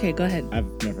take? Okay, go ahead.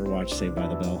 I've never watched Saved by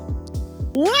the Bell.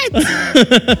 What?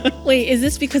 Wait, is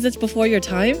this because it's before your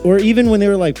time? Or even when they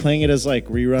were like playing it as like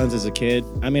reruns as a kid.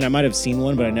 I mean, I might have seen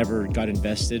one, but I never got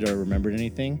invested or remembered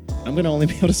anything. I'm going to only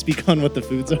be able to speak on what the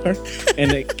foods are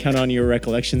and count on your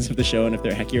recollections of the show and if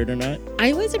they're accurate or not.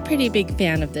 I was a pretty big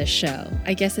fan of this show.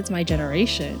 I guess it's my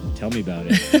generation. Tell me about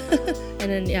it. And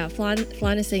then, yeah, Flan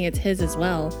is saying it's his as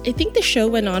well. I think the show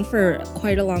went on for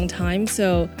quite a long time,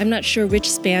 so I'm not sure which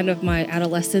span of my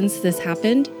adolescence this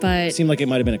happened, but... It seemed like it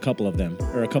might have been a couple of them,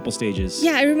 or a couple stages.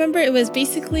 Yeah, I remember it was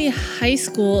basically high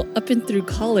school up and through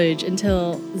college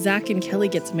until Zach and Kelly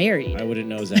gets married. I wouldn't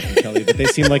know Zach and Kelly, but they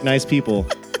seem like nice people.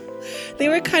 They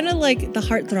were kind of like the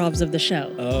heartthrobs of the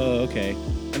show. Oh, okay.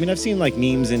 I mean, I've seen like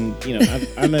memes and,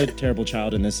 I'm a terrible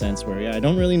child in this sense where, I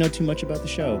don't really know too much about the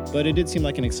show, but it did seem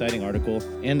like an exciting article.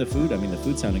 And the food, the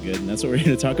food sounded good, and that's what we're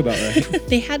here to talk about, right?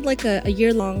 They had like a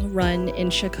year-long run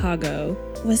in Chicago.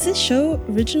 Was this show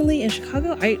originally in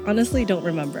Chicago? I honestly don't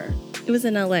remember. It was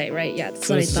in LA, right? Yeah, that's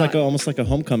so what I this thought. is like almost like a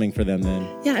homecoming for them then.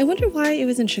 Yeah, I wonder why it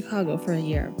was in Chicago for a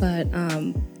year, but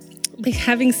like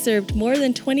having served more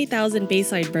than 20,000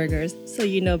 Bayside burgers,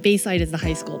 so Bayside is the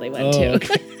high school they went to.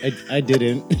 Okay. I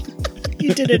didn't.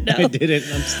 You didn't know. I didn't.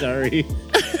 I'm sorry.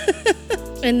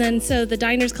 And then so the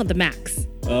diner's called the Max.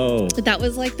 Oh. That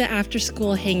was like the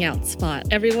after-school hangout spot.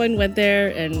 Everyone went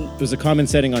there and... It was a common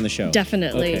setting on the show.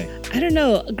 Definitely. Okay. I don't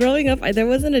know. Growing up, there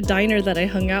wasn't a diner that I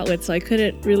hung out with, so I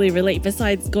couldn't really relate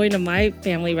besides going to my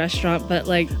family restaurant. But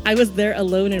like, I was there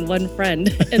alone and one friend.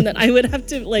 And then I would have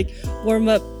to like warm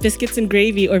up biscuits and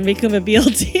gravy or make them a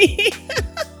BLT.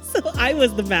 So I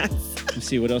was the Max. Let's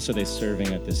see, what else are they serving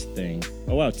at this thing?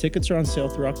 Oh, wow. Tickets are on sale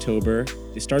through October.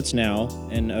 It starts now,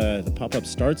 and the pop-up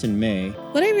starts in May.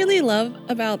 What I really love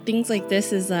about things like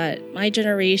this is that my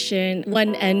generation,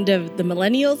 one end of the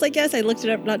millennials, I guess. I looked it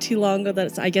up not too long ago.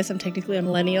 I guess I'm technically a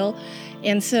millennial.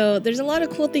 And so there's a lot of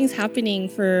cool things happening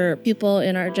for people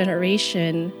in our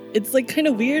generation. It's like kind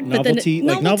of weird, novelty,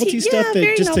 but then novelty stuff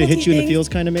that just to hit you in the feels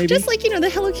kind of maybe? Just like, the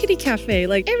Hello Kitty Cafe.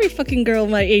 Like every fucking girl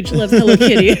my age loves Hello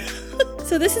Kitty.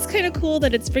 So this is kind of cool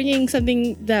that it's bringing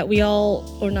something that we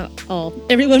all, or not all,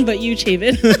 everyone but you,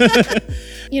 Chavin,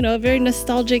 a very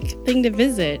nostalgic thing to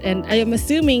visit. And I am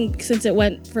assuming since it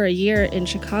went for a year in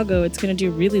Chicago, it's going to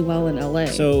do really well in LA.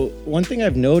 So one thing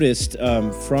I've noticed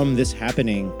from this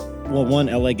happening, well, one,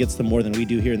 LA gets them more than we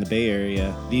do here in the Bay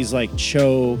Area. These like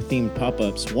show-themed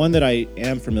pop-ups. One that I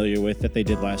am familiar with that they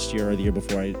did last year or the year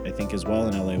before, I think as well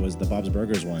in LA, was the Bob's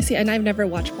Burgers one. See, and I've never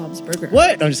watched Bob's Burger.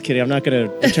 What? I'm just kidding. I'm not going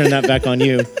to turn that back on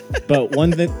you. But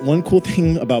one cool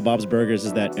thing about Bob's Burgers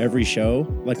is that every show,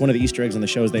 like one of the Easter eggs on the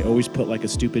show is they always put like a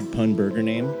stupid pun burger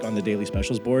name on the daily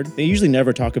specials board. They usually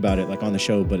never talk about it like on the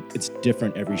show, but it's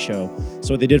different every show.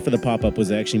 So what they did for the pop-up was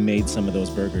they actually made some of those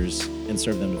burgers and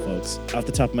served them to folks. Off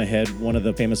the top of my head, one of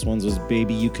the famous ones was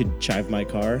 "Baby, You Could Chive My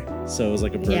Car." So it was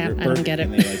like a burger. Yeah, I don't get it.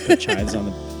 And they like put chives on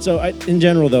them. So in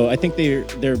general, though, I think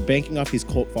they're banking off these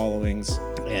cult followings,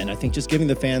 and I think just giving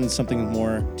the fans something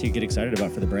more to get excited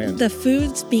about for the brand. The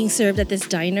foods being served at this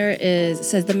diner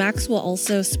says the Max will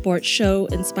also sport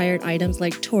show-inspired items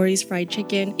like Tori's Fried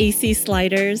Chicken, AC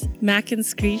Sliders, Mac and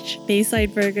Screech,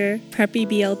 Bayside Burger, Preppy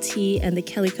BLT, and the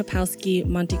Kelly Kapowski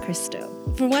Monte Cristo.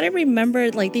 From what I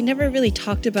remember, like they never really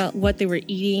talked about what they were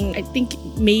eating. I think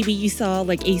maybe you saw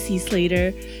like AC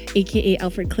Slater, aka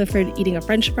Alfred Clifford, eating a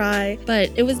French fry,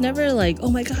 but it was never like, oh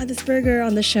my god, this burger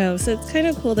on the show. So it's kind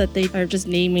of cool that they are just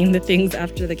naming the things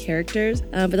after the characters.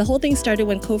 But the whole thing started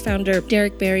when co-founder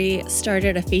Derek Barry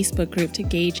started a Facebook group to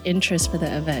gauge interest for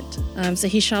the event. So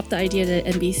he shopped the idea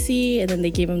to NBC, and then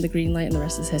they gave him the green light, and the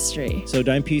rest is history. So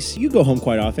Dime Piece, you go home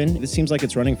quite often. This seems like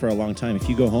it's running for a long time. If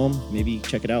you go home, maybe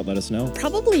check it out. Let us know.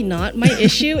 Probably not. My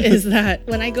issue is that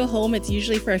when I go home, it's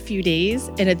usually for a few days,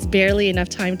 and it's barely enough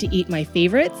time to eat my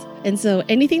favorites. And so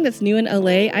anything that's new in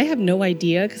LA, I have no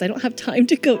idea because I don't have time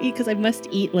to go eat because I must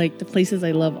eat like the places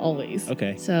I love always.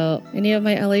 Okay. So any of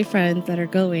my LA friends that are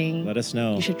going, let us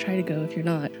know. You should try to go if you're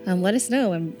not. Let us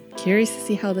know. I'm curious to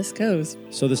see how this goes.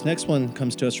 So this next one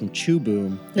comes to us from Chew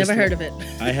Boom. Never heard of it.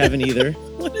 I haven't either.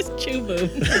 What is Chew Boom?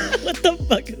 What the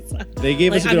fuck is that? They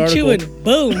gave us a good I'm article. Chewing.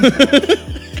 Boom.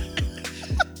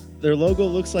 Their logo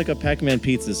looks like a Pac-Man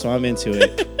pizza, so I'm into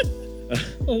it.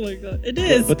 Oh my god, it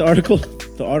is. But the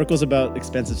article's about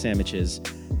expensive sandwiches.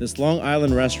 This Long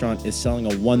Island restaurant is selling a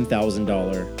 $1,000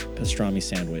 pastrami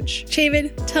sandwich.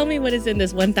 Chavin, tell me what is in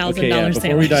this $1,000 sandwich.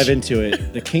 Before we dive into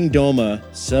it, the King Doma,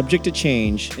 subject to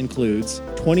change, includes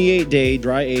 28-day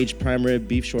dry-aged prime rib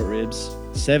beef short ribs,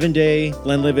 7-day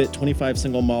Glenlivet 25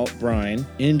 single malt brine,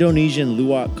 Indonesian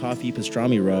luwak coffee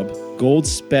pastrami rub, gold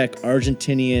spec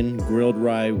Argentinian grilled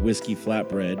rye whiskey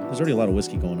flatbread. There's already a lot of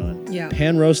whiskey going on. Yeah.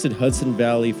 Pan-roasted Hudson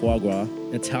Valley foie gras,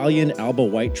 Italian Alba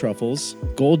white truffles,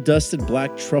 gold-dusted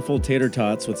black truffle tater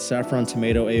tots with saffron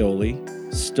tomato aioli,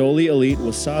 Stoli Elite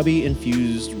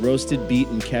wasabi-infused roasted beet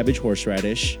and cabbage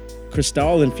horseradish,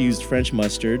 Cristal-infused French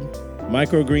mustard,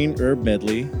 microgreen herb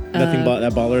medley. Nothing but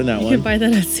that baller in that You one. can buy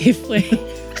that at Safeway.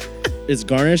 is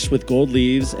garnished with gold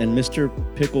leaves and Mr.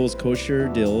 Pickle's kosher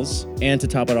dills. And to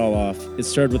top it all off, it's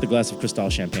served with a glass of Cristal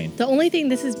champagne. The only thing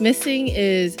this is missing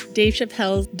is Dave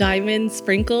Chappelle's diamond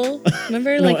sprinkle.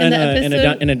 Remember, No, like in and, the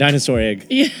episode? and a dinosaur egg.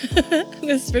 Yeah, I'm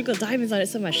gonna sprinkle diamonds on it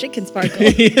so my shit can sparkle.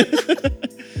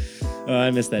 Oh, I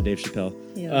miss that Dave Chappelle.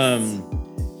 Yes.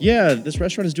 Yeah, this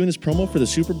restaurant is doing this promo for the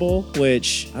Super Bowl,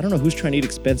 which I don't know who's trying to eat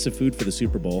expensive food for the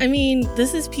Super Bowl. I mean,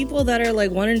 this is people that are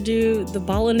like wanting to do the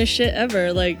ballingest shit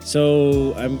ever. Like,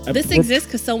 So this exists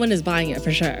because someone is buying it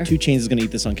for sure. 2 Chainz is going to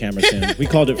eat this on camera soon. We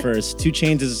called it first. 2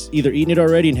 Chainz is either eating it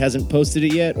already and hasn't posted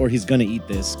it yet, or he's going to eat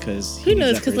this because Who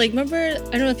knows? Because like, remember, I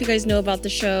don't know if you guys know about the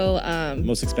show.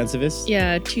 Most expensivest?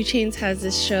 Yeah, 2 Chainz has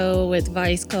this show with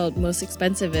Vice called Most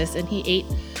Expensivest, and he ate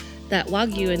that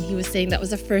Wagyu, and he was saying that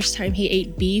was the first time he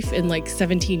ate beef in like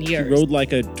 17 years. He rode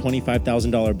like a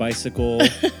 $25,000 bicycle.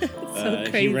 So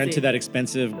crazy. He rented that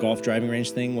expensive golf driving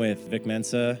range thing with Vic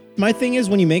Mensa. My thing is,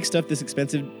 when you make stuff this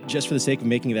expensive just for the sake of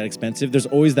making it that expensive, there's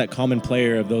always that common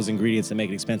player of those ingredients that make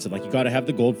it expensive. Like, you got to have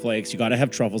the gold flakes, you got to have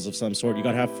truffles of some sort, you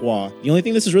got to have foie. The only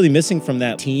thing this is really missing from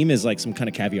that team is like some kind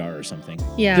of caviar or something.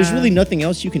 Yeah. There's really nothing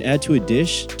else you can add to a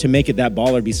dish to make it that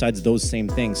baller besides those same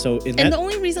things. So the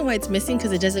only reason why it's missing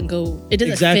because it doesn't fit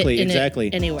exactly in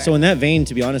it anywhere. So in that vein,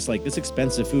 to be honest, like, this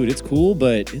expensive food, it's cool,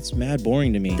 but it's mad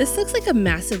boring to me. This looks like a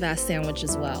massive ass sandwich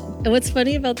as well. And what's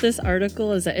funny about this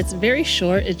article is that it's very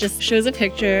short. It just shows a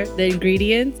picture, the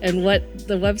ingredients, and what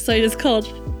the website is called.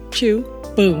 Chew.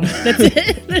 Boom. That's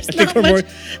it. There's not much.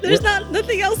 There's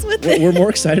nothing else with it. We're more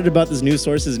excited about this news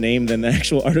source's name than the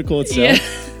actual article itself.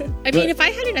 Yeah. I mean, if I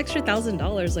had an extra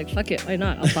 $1,000, like, fuck it, why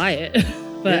not? I'll buy it.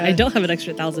 But Yeah. I don't have an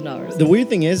extra $1,000. The weird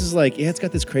thing is like, yeah, it's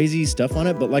got this crazy stuff on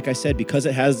it, but like I said, because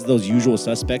it has those usual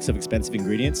suspects of expensive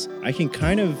ingredients, I can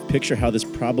kind of picture how this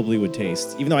probably would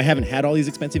taste. Even though I haven't had all these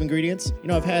expensive ingredients, you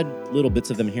know, I've had little bits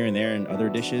of them here and there in other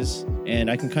dishes, and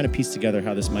I can kind of piece together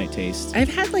how this might taste. I've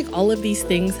had like all of these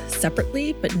things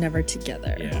separately, but never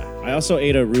together. Yeah. I also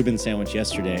ate a Reuben sandwich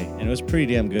yesterday, and it was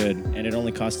pretty damn good, and it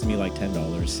only costed me like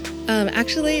 $10.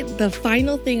 Actually, the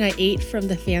final thing I ate from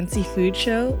the fancy food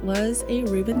show was a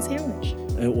Reuben sandwich.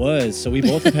 It was. So we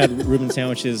both have had Reuben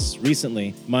sandwiches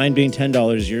recently. Mine being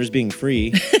 $10, yours being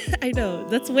free. I know.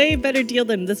 That's way better deal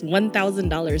than this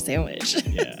 $1,000 sandwich.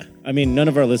 Yeah. I mean, none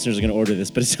of our listeners are going to order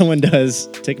this, but if someone does,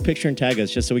 take a picture and tag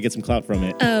us just so we get some clout from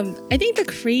it. I think the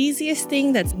craziest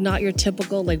thing that's not your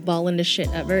typical like ballin' the shit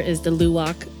ever is the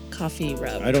luwak coffee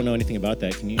rub. I don't know anything about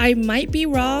that. Can you? I might be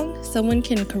wrong. Someone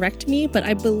can correct me, but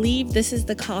I believe this is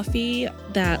the coffee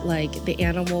that like the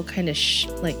animal kind of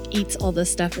eats all the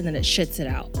stuff and then it shits it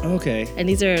out. Okay. And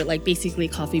these are like basically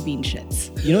coffee bean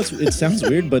shits. You know, it sounds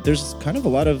weird, but there's kind of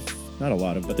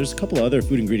but there's a couple of other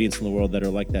food ingredients in the world that are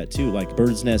like that too. Like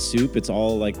bird's nest soup, it's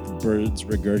all like birds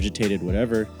regurgitated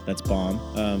whatever. That's bomb.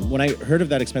 When I heard of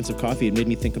that expensive coffee, it made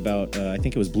me think about, I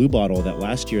think it was Blue Bottle that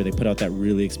last year they put out that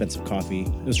really expensive coffee.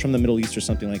 It was from the Middle East or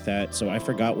something like that. So I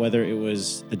forgot whether it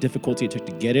was the difficulty it took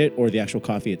to get it or the actual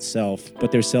coffee itself.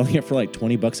 But they're selling it for like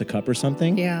 $20 a cup or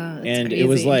something. Yeah, that's and crazy. It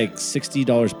was like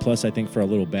 $60 plus, I think, for a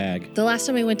little bag. The last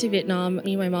time I went to Vietnam,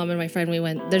 me, my mom, and my friend, we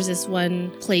went. There's this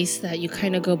one place that you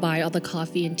kind of go buy all the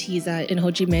coffee and teas at in Ho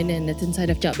Chi Minh, and it's inside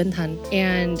of Chợ Binh Thanh.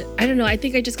 And I don't know, I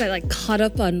think I just got like caught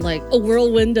up on like a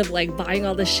whirlwind of like buying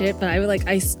all this shit. But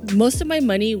most of my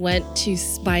money went to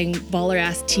buying baller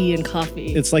ass tea and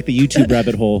coffee. It's like the YouTube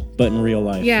rabbit hole, but in real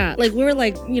life. Yeah, like we were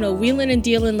like, wheeling and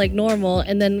dealing like normal,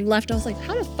 and then left. I was like,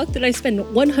 how the fuck did I spend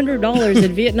 $100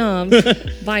 in Vietnam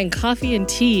buying coffee and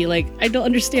tea? Like, I don't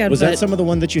understand. Was that some of the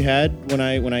one that you had when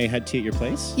I had tea at your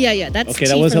place? Yeah, that's okay.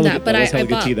 tea That was from hella, that. But that was hella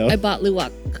good tea, though. I bought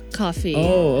luwak coffee.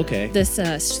 Oh, okay. This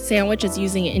sandwich is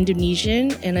using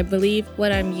Indonesian, and I believe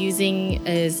what I'm using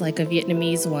is like a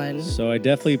Vietnamese one. So I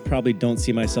definitely probably don't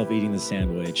see myself eating the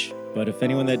sandwich. But if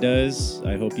anyone that does,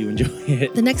 I hope you enjoy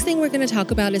it. The next thing we're going to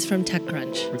talk about is from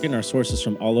TechCrunch. We're getting our sources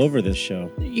from all over this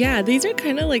show. Yeah, these are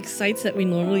kind of like sites that we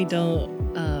normally don't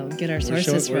get our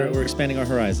sources from. We're expanding our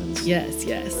horizons. Yes.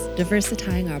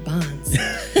 Diversifying our bonds.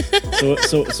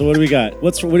 So what do we got?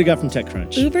 What do you got from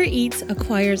TechCrunch? Uber Eats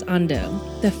acquires Ondo,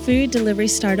 the food delivery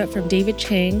startup from David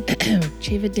Chang,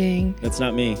 David Dang, That's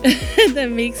not me. that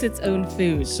makes its own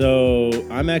food. So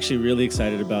I'm actually really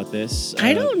excited about this.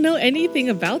 I don't know anything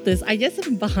about this. I guess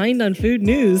I'm behind on food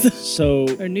news.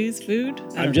 Or news food.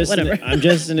 I'm just an a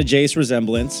Jace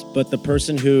resemblance, but the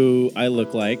person who I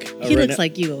look like. He looks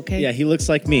like you, okay? Yeah, he looks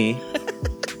like me.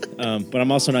 But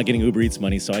I'm also not getting Uber Eats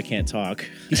money, so I can't talk.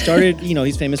 He started,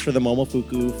 he's famous for the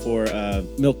Momofuku, for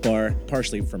Milk Bar,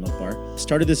 partially for Milk Bar.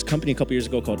 Started this company a couple years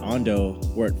ago called Ondo,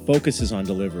 where it focuses on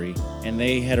delivery. And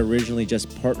they had originally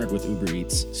just partnered with Uber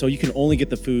Eats. So you can only get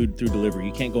the food through delivery.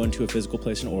 You can't go into a physical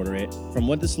place and order it. From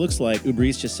what this looks like, Uber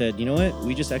Eats just said, you know what?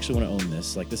 We just actually want to own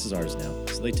this. Like, this is ours now.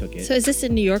 So they took it. So is this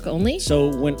in New York only?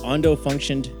 So when Ondo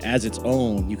functioned as its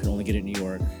own, you can only get it in New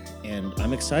York. And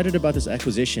I'm excited about this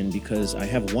acquisition because I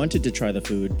have wanted to try the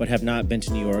food, but have not been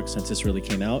to New York since this really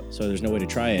came out, so there's no way to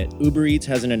try it. Uber Eats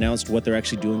hasn't announced what they're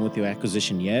actually doing with the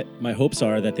acquisition yet. My hopes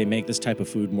are that they make this type of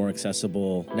food more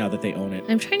accessible now that they own it.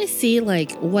 I'm trying to see,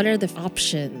 what are the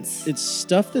options? It's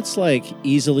stuff that's,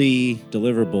 easily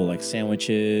deliverable, like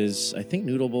sandwiches, I think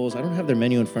noodle bowls. I don't have their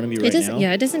menu in front of me right now.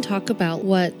 Yeah, it doesn't talk about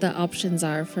what the options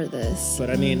are for this.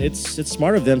 But, it's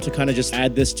smart of them to kind of just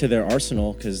add this to their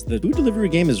arsenal because the food delivery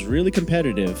game is really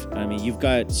competitive. You've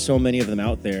got so many of them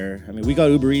out there. We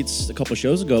got Uber Eats a couple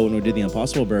shows ago when we did the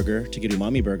Impossible Burger to get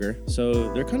Umami Burger.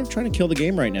 So they're kind of trying to kill the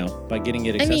game right now by getting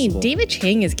it accessible. David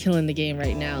Chang is killing the game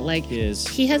right now. He is.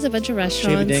 He has a bunch of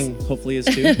restaurants. David Dang hopefully is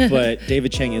too, but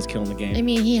David Chang is killing the game.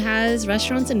 He has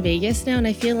restaurants in Vegas now, and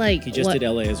I feel like he just did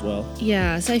LA as well.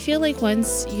 Yeah, so I feel like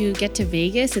once you get to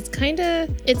Vegas,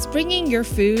 it's bringing your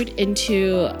food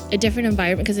into a different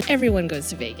environment because everyone goes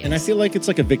to Vegas. And I feel like it's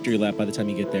like a victory lap by the time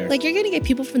you get there. You're going to get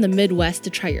people from the Midwest to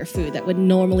try your food that would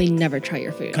normally never try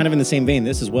your food. Kind of in the same vein,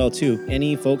 this as well, too.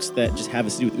 Any folks that just have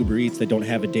to do with Uber Eats that don't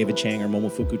have a David Chang or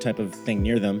Momofuku type of thing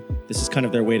near them, this is kind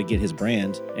of their way to get his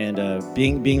brand. And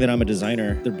being that I'm a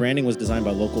designer, the branding was designed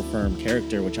by local firm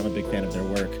Character, which I'm a big fan of their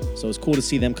work. So it's cool to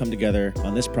see them come together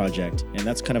on this project. And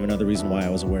that's kind of another reason why I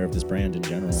was aware of this brand in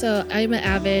general. So I'm an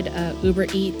avid Uber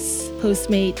Eats,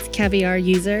 Postmates, Caviar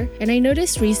user. And I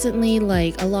noticed recently,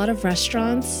 a lot of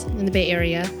restaurants in the Bay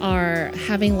Area are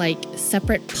having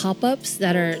separate pop-ups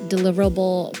that are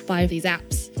deliverable by these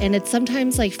apps. And it's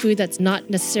sometimes food that's not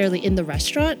necessarily in the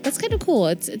restaurant. That's kind of cool.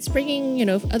 It's bringing,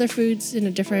 other foods in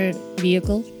a different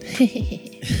vehicle.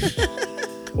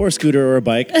 Or a scooter or a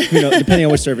bike, depending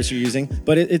on which service you're using.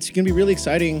 But it's going to be really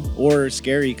exciting or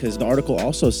scary because the article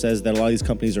also says that a lot of these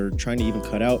companies are trying to even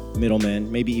cut out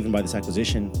middlemen, maybe even by this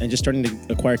acquisition, and just starting to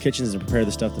acquire kitchens and prepare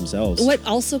the stuff themselves. What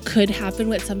also could happen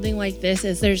with something like this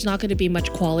is there's not going to be much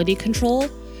quality control.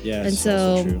 Yeah, and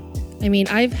so true.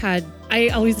 I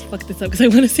always fuck this up because I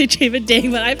want to say David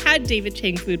Dang, but I've had David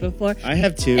Chang food before. I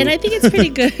have too. And I think it's pretty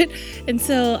good. And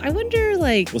so I wonder,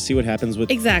 we'll see what happens with...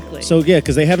 Exactly. So yeah,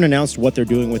 because they haven't announced what they're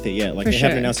doing with it yet. For they sure.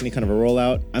 haven't announced any kind of a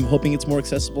rollout. I'm hoping it's more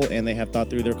accessible and they have thought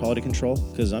through their quality control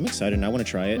because I'm excited and I want to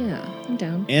try it. Yeah, I'm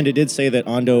down. And it did say that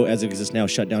Ondo, as it exists now,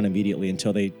 shut down immediately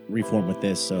until they reform with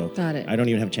this. So Got it. I don't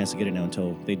even have a chance to get it now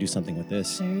until they do something with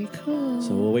this. Very cool.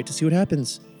 So we'll wait to see what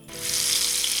happens.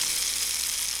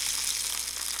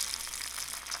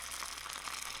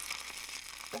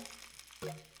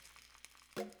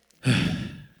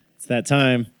 It's that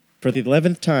time. For the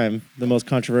 11th time, the most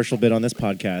controversial bit on this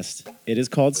podcast. It is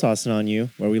called Saucing on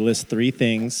You, where we list 3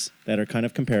 things that are kind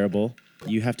of comparable.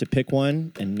 You have to pick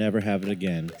one and never have it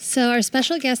again. So our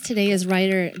special guest today is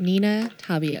writer Nina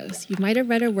Tabios. You might have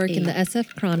read her work in the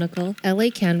SF Chronicle, LA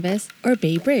Canvas, or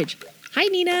Bay Bridge. Hi,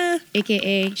 Nina.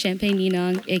 AKA Champagne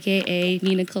Ninong, AKA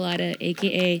Nina Colada,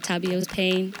 AKA Tabios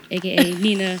Payne, AKA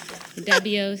Nina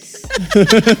Tabios.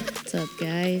 What's up,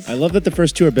 guys? I love that the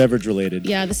first 2 are beverage related.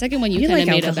 Yeah, the second one you You kind of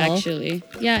like made alcohol? up, actually.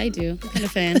 Yeah, I do. I'm kind of a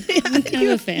fan. I'm kind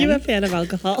of a fan. You're a fan of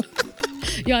alcohol.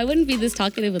 Yo, I wouldn't be this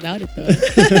talkative without it, though.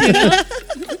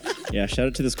 Yeah, shout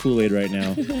out to this Kool-Aid right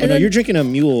now. Oh, no, you're drinking a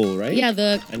mule, right? Yeah,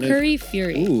 the Curry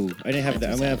Fury. Ooh, I didn't have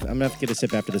that. I'm gonna have to get a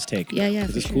sip after this take. Yeah, Because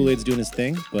for this sure. Kool-Aid's doing its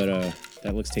thing, but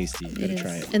that looks tasty. You gotta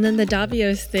try it. And then the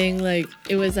Tabios thing,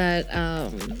 it was at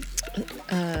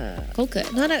Cold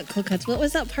Cut. not at Cold Cuts. What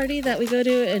was that party that we go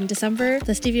to in December?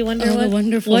 The Stevie Wonder Oh, the one?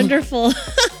 Wonderful. Wonderful.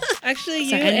 Actually,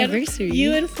 It's our anniversary.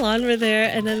 you and Flan were there,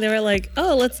 and then they were like,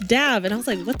 "Oh, let's dab," and I was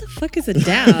like, "What the fuck is a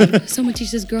dab?" Someone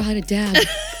teach this girl how to dab.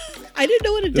 I didn't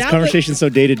know what a This dab. conversation's so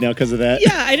dated now because of that.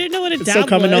 Yeah, I didn't know what a It's dab so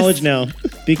common was. knowledge now.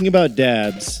 Speaking about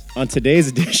dabs, on today's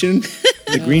edition,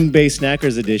 the Green Bay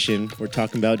Snackers edition, we're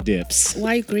talking about dips.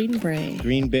 Why Green Bay?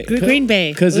 Green Bay. Green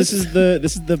Bay. Because this is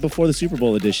the before the Super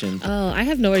Bowl edition. Oh, I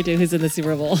have no idea who's in the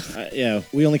Super Bowl. Yeah,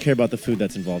 we only care about the food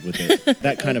that's involved with it.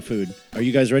 That kind of food. Are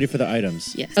you guys ready for the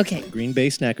items? Yes. Okay. Green Bay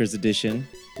Snackers edition,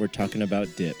 we're talking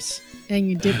about dips. And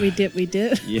you dip, we dip.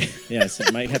 Yeah, yes,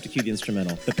 it might have to cue the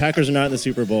instrumental. The Packers are not in the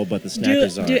Super Bowl, but the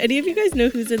Snackers are. Do any of you guys know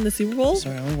who's in the Super Bowl?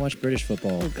 Sorry, I only watch British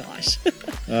football. Oh gosh.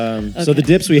 So the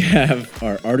dips we have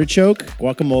are artichoke,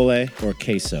 guacamole, or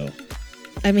queso.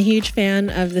 I'm a huge fan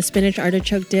of the spinach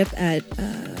artichoke dip at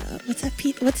What's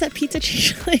that pizza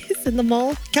cheese place in the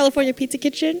mall? California Pizza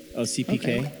Kitchen. Oh,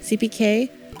 CPK. CPK.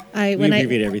 We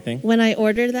abbreviate everything. When I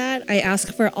order that, I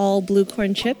ask for all blue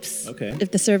corn chips. Okay.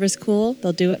 If the server's cool,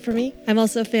 they'll do it for me. I'm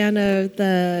also a fan of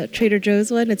the Trader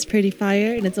Joe's one. It's pretty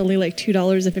fire, and it's only like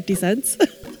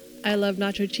 $2.50. I love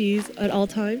nacho cheese at all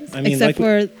times, except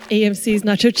for AMC's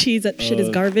nacho cheese. That shit is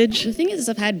garbage. The thing is,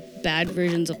 I've had bad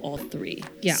versions of all three.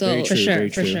 Yeah, so Very true, very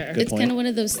for true. sure. Good it's point. kind of one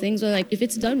of those things where, like, if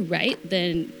it's done right,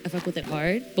 then I fuck with it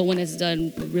hard. But when it's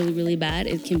done really, really bad,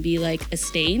 it can be like a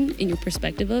stain in your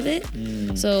perspective of it.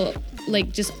 So,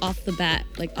 like, just off the bat,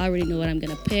 like, I already know what I'm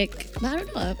gonna pick. But I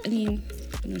don't know. I mean,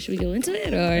 should we go into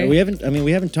it or? We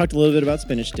haven't talked a little bit about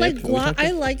spinach dip. Like guac,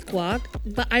 I like guac,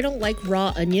 but I don't like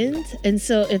raw onions. And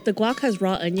so if the guac has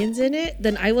raw onions in it,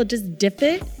 then I will just dip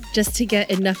it just to get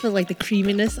enough of like the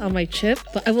creaminess on my chip.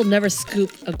 But I will never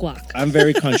scoop a guac. I'm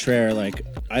very contraire. Like,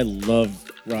 I love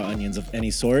raw onions of any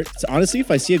sort. So honestly,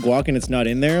 if I see a guac and it's not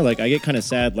in there, like, I get kind of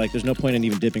sad. Like, there's no point in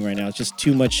even dipping right now. It's just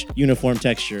too much uniform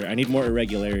texture. I need more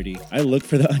irregularity. I look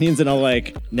for the onions and I'll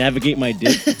like navigate my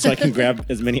dip so I can grab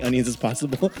as many onions as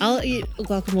possible. I'll eat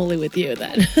guacamole with you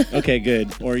then. Okay,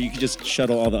 good. Or you could just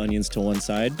shuttle all the onions to one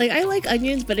side. Like, I like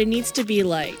onions, but it needs to be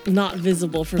like not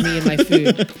visible for me in my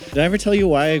food. Did I ever tell you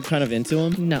why I'm kind of into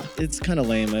them? No. It's kind of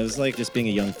lame. I was like just being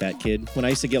a young fat kid. When I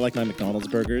used to get like my McDonald's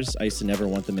burgers, I used to never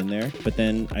want them in there. But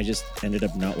then I just ended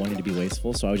up not wanting to be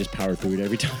wasteful, so I would just power through it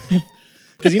every time.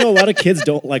 Because, a lot of kids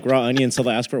don't like raw onions, so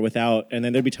they'll ask for it without. And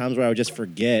then there'd be times where I would just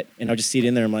forget, and I'll just see it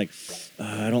in there. I'm like,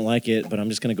 I don't like it, but I'm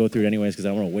just going to go through it anyways because I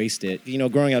don't want to waste it.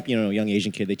 Growing up, young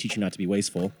Asian kid, they teach you not to be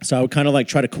wasteful. So I would kind of like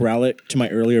try to corral it to my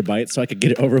earlier bite so I could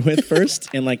get it over with first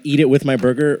and like eat it with my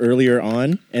burger earlier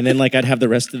on. And then like I'd have the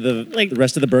rest of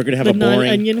the burger to have The a boring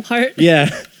non-onion part. Yeah.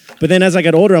 But then as I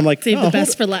got older, I'm like, Save the hold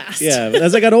best up. for last. Yeah. But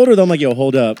as I got older, though, I'm like,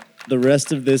 hold up. The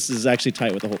rest of this is actually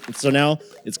tight with the whole. So now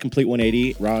it's complete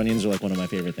 180. Raw onions are like one of my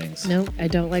favorite things. No, I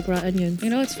don't like raw onions. You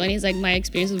know what's funny is like my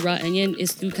experience with raw onion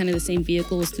is through kind of the same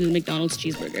vehicle as through the McDonald's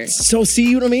cheeseburger. So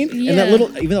see what I mean? Yeah. And that little,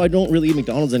 even though I don't really eat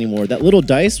McDonald's anymore, that little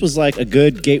dice was like a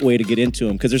good gateway to get into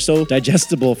them because they're so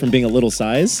digestible from being a little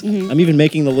size. I'm even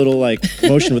making the little like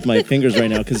motion with my fingers right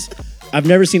now because I've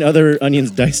never seen other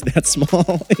onions diced that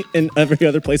small in every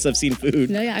other place I've seen food.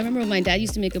 No, yeah, I remember when my dad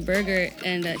used to make a burger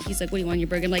and he's like, what do you want in your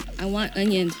burger? I'm like, I want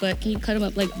onions, but can you cut them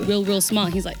up like real small?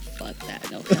 He's like, fuck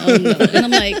that, no. And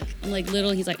I'm like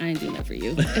little, he's like, I ain't doing that for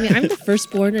you. I mean, I'm the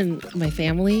firstborn in my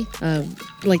family,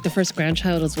 like the first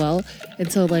grandchild as well.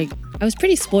 And so like, I was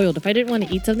pretty spoiled. If I didn't want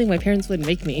to eat something, my parents wouldn't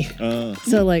make me.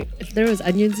 So like, if there was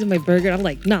onions in my burger, I'm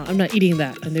like, nah, I'm not eating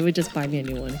that. And they would just buy me a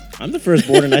new one. I'm the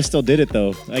firstborn and I still did it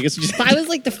though. I guess we just... But I was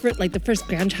like the first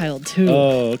grandchild too.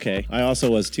 Oh, okay. I also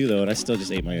was too though, and I still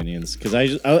just ate my onions because I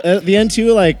at the end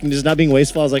too, like just not being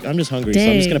wasteful. I was like, I'm just hungry, so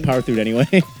I'm just gonna power through it anyway.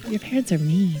 Your parents are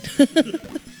mean.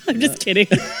 I'm just kidding.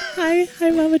 Hi,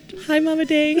 Mama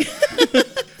Dang.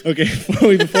 Okay,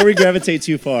 before we gravitate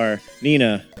too far,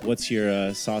 Nina, what's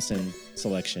your sauce and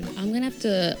selection? I'm gonna have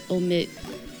to omit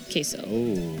queso.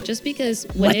 Oh. Just because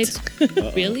when it's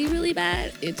really, really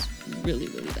bad, it's really,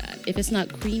 really bad. If it's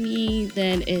not creamy,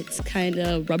 then it's kind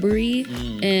of rubbery.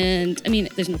 And I mean,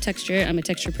 there's no texture. I'm a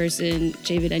texture person.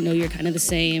 Javid, I know you're kind of the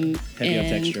same. Heavy on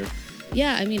texture.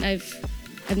 Yeah, I mean, I've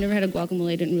never had a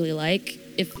guacamole I didn't really like.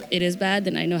 If it is bad,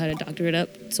 then I know how to doctor it up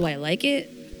so I like it.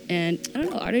 And I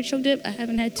don't know, artichoke dip, I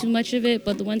haven't had too much of it,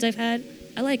 but the ones I've had,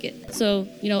 I like it. So,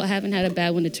 I haven't had a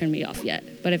bad one to turn me off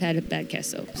yet, but I've had a bad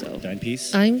queso, so. Dine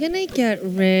piece? I'm gonna get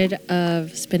rid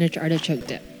of spinach artichoke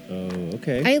dip. Oh,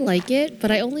 okay. I like it,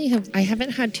 but I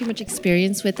haven't had too much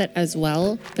experience with it as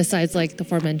well, besides like the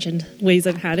aforementioned ways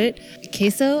I've had it.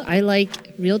 Queso, I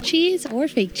like real cheese or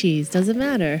fake cheese, doesn't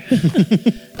matter.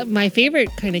 My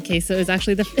favorite kind of queso is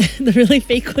actually the really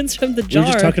fake ones from the jar. We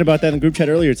were just talking about that in the group chat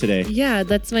earlier today. Yeah,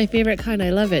 that's my favorite kind.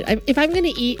 I love it. If I'm going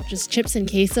to eat just chips and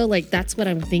queso, like that's what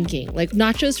I'm thinking. Like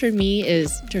nachos for me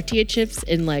is tortilla chips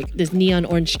and like this neon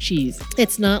orange cheese.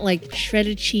 It's not like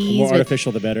shredded cheese. The more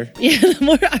artificial, the better. Yeah, the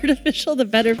more artificial, the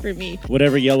better for me.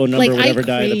 Whatever yellow number, whatever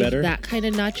dye, the better. That kind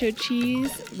of nacho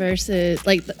cheese versus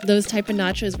like those type of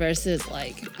nachos versus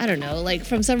like, I don't know, like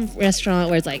from some restaurant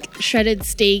where it's like shredded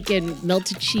steak and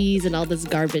melted cheese and all this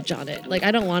garbage on it. Like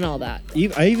I don't want all that.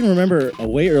 I even remember a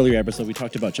way earlier episode we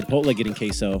talked about Chipotle getting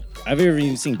queso. I've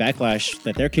even seen backlash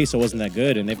that their queso wasn't that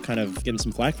good, and they've kind of getting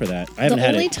some flack for that. I haven't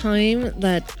had it. The only time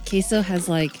that queso has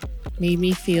like made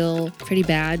me feel pretty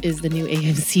bad is the new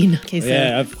AMC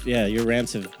queso. Yeah, your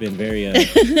rants have been very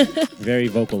very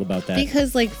vocal about that.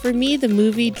 Because like for me, the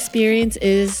movie experience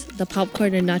is the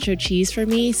popcorn and nacho cheese for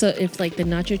me. So if like the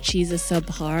nacho cheese is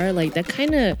subpar, like that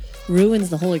kind of ruins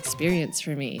the whole experience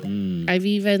for me. I've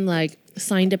even like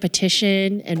signed a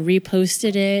petition and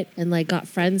reposted it and like got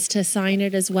friends to sign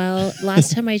it as well.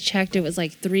 Last time I checked, it was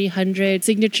like 300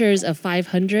 signatures of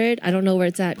 500. I don't know where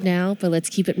it's at now, but let's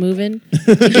keep it moving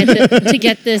to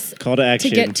get this Call to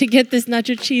action. to get this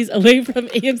nacho cheese away from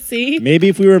AMC. Maybe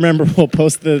if we remember, we'll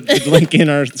post the link in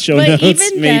our show notes.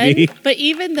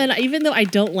 Even then, even though I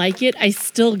don't like it, I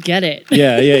still get it.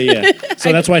 Yeah.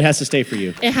 So that's why it has to stay for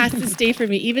you. It has to stay for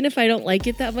me. Even if I don't like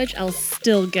it that much, I'll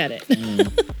still get it.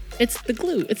 It's the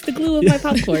glue. It's the glue of my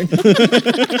popcorn.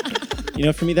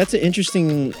 For me, that's an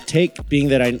interesting take, being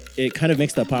that it kind of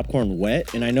makes the popcorn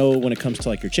wet. And I know when it comes to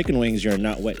like your chicken wings, you're a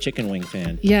not wet chicken wing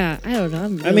fan. Yeah, I don't know.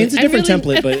 It's a different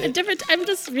template, but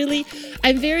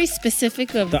I'm very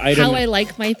specific of how I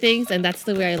like my things, and that's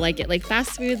the way I like it. Like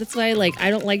fast food, that's why I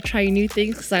don't like trying new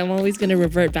things, because I'm always going to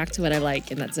revert back to what I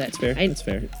like, and that's it. That's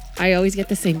fair. I always get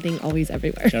the same thing, always,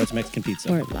 everywhere. Shout out to Mexican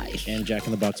pizza. Or life. And Jack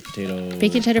in the Box potato.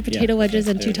 Bacon cheddar potato wedges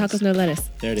and 2 tacos, no lettuce.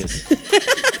 There it is.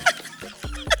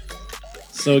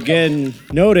 So again,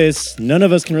 notice none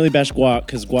of us can really bash guac,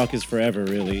 because guac is forever,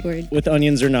 really. Word. With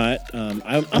onions or not.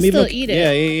 I'll still eat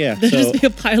it. Yeah. There's just like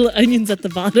a pile of onions at the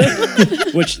bottom.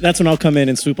 Which, that's when I'll come in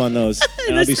and swoop on those.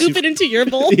 And I'll scoop it into your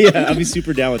bowl. Yeah, I'll be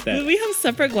super down with that. We have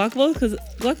separate guacamole because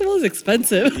guacamole is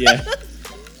expensive. Yeah.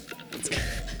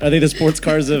 Are they the sports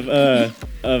cars of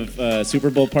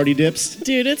Super Bowl party dips?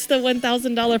 Dude, it's the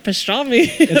 $1,000 pastrami.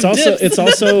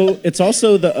 It's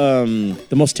also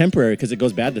the most temporary, because it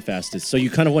goes bad the fastest. So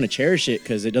you kind of want to cherish it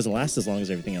because it doesn't last as long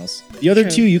as everything else. The other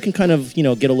two, you can kind of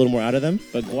get a little more out of them.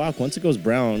 But guac, once it goes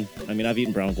brown, I've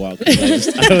eaten brown guac.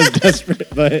 I was desperate,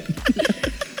 but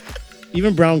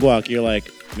even brown guac, you're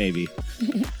like, maybe.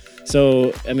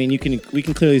 So we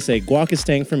can clearly say guac is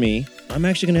staying for me. I'm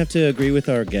actually going to have to agree with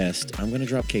our guest. I'm going to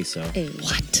drop queso. Hey.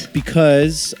 What?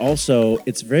 Because also,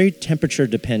 it's very temperature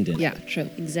dependent. Yeah, true.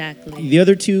 Exactly. The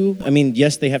other two,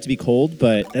 yes, they have to be cold,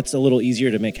 but that's a little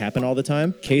easier to make happen all the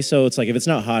time. Queso, it's like, if it's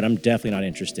not hot, I'm definitely not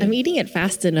interested. I'm eating it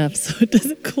fast enough so it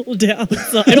doesn't cool down.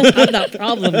 So I don't have that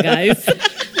problem, guys.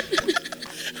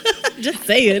 Just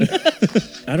saying.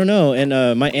 I don't know.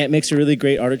 And my aunt makes a really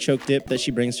great artichoke dip that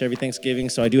she brings to every Thanksgiving.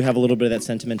 So I do have a little bit of that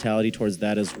sentimentality towards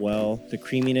that as well. The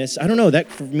creaminess. I don't know. That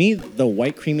for me, the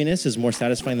white creaminess is more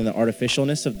satisfying than the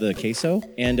artificialness of the queso.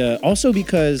 And also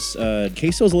because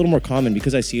queso is a little more common,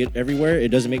 because I see it everywhere, it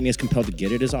doesn't make me as compelled to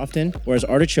get it as often. Whereas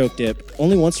artichoke dip,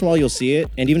 only once in a while you'll see it.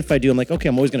 And even if I do, I'm like, okay,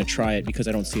 I'm always going to try it because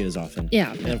I don't see it as often.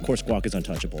 Yeah. And of course, guac is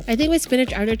untouchable. I think with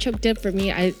spinach artichoke dip, for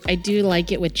me, I do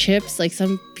like it with chips. Like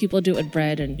some people do it with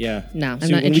bread, and no, I'm not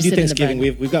interested in the bread. When we do Thanksgiving,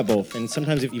 we've got both. And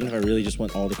sometimes even if I really just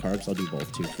want all the carbs, I'll do both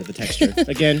too, for the texture.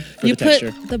 Again, for the texture.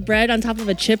 You put the bread on top of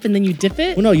a chip and then you dip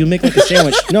it? Well, no, you make like a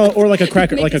sandwich. No, or like a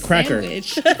cracker. Make like a cracker.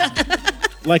 Sandwich.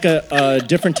 Like a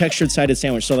different textured sided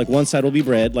sandwich. So like one side will be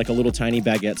bread, like a little tiny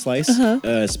baguette slice,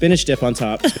 spinach dip on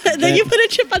top. Then you put a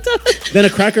chip on top. Then a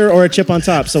cracker or a chip on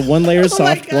top. So one layer is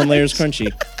soft, one layer is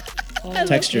crunchy.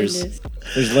 Textures.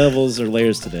 There's levels or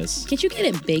layers to this. Can't you get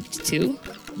it baked too?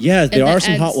 Yeah, there are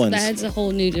some hot ones. That adds a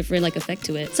whole new different effect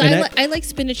to it. So I like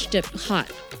spinach dip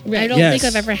hot. Right. I don't think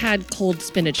I've ever had cold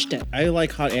spinach dip. I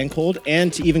like hot and cold,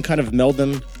 and to even kind of meld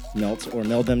them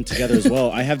together as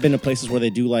well. I have been to places where they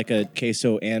do like a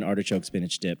queso and artichoke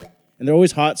spinach dip. And they're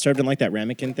always hot, served in like that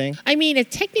ramekin thing.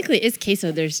 It technically is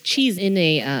queso. There's cheese in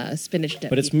a spinach dip.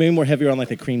 But it's maybe more heavier on like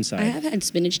the cream side. I have had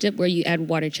spinach dip where you add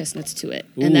water chestnuts to it.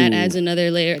 Ooh. And that adds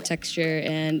another layer of texture.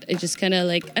 And it just kind of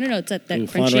I don't know, it's that crunchy,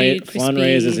 crispy. Flan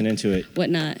Reyes isn't into it.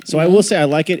 Whatnot. So I will say I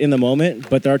like it in the moment,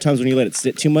 but there are times when you let it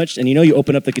sit too much. And you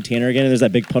open up the container again and there's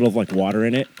that big puddle of like water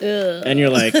in it. Ugh. And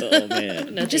you're like, oh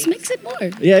man. No, just mix it more.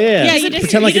 Yeah. Yeah, you just,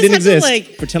 pretend like you it didn't just have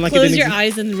exist. To, pretend like it didn't close your exist.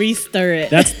 eyes and re-stir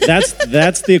it.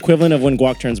 That's the equivalent of when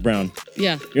guac turns brown.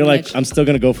 Yeah. You're like, I'm still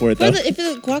gonna go for it though. If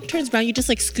the guac turns brown, you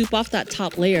just scoop off that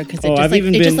top layer because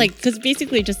because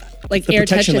basically just like the air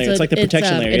protection touches layer. It's like the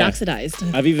protection layer. It Yeah. oxidized.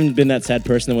 I've even been that sad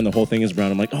person that when the whole thing is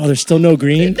brown, I'm like, oh, there's still no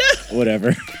green.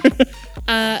 Whatever.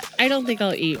 I don't think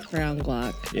I'll eat brown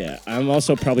guac. Yeah, I'm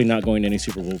also probably not going to any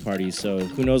Super Bowl parties, so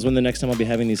who knows when the next time I'll be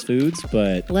having these foods,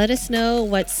 but... Let us know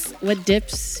what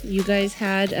dips you guys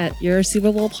had at your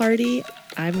Super Bowl party.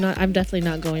 I'm definitely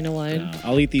not going to one. No,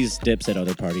 I'll eat these dips at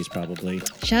other parties probably.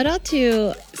 Shout out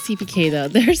to CPK though.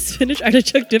 Their spinach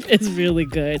artichoke dip is really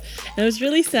good. And I was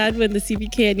really sad when the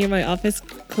CPK near my office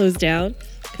closed down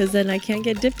because then I can't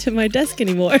get dipped to my desk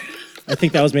anymore. I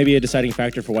think that was maybe a deciding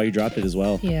factor for why you dropped it as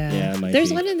well. Yeah. It might There's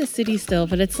be. one in the city still,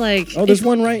 but it's like... Oh, there's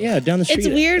one right, down the street. It's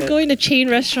weird going to chain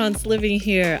restaurants living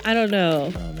here. I don't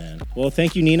know. Oh, man. Well,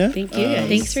 thank you, Nina. Thank you.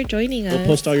 Thanks for joining us. We'll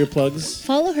post all your plugs.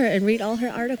 Follow her and read all her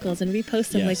articles and repost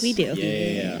them like we do.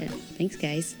 Yeah. Thanks,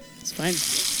 guys. It's fun.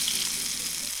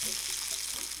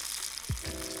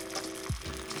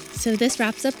 So this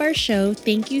wraps up our show.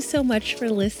 Thank you so much for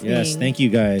listening. Yes, thank you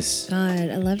guys. God,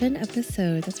 11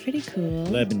 episodes. That's pretty cool.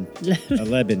 11.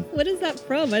 11. What is that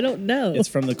from? I don't know. It's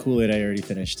from the Kool-Aid I already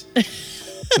finished.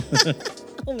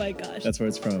 Oh my gosh. That's where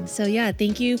it's from. So yeah,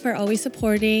 thank you for always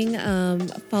supporting.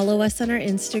 Follow us on our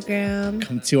Instagram.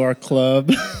 Come to our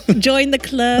club. Join the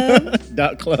club.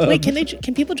 .club. Wait,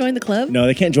 can people join the club? No,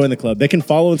 they can't join the club. They can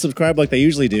follow and subscribe like they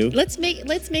usually do. Let's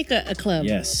make a club.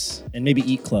 Yes. And maybe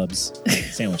eat clubs.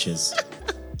 Sandwiches.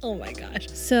 Oh my gosh.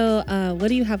 So what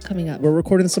do you have coming up? We're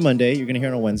recording this on Monday. You're going to hear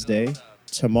it on Wednesday.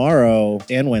 Tomorrow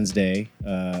and Wednesday,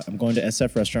 I'm going to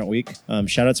SF Restaurant Week.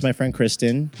 Shout out to my friend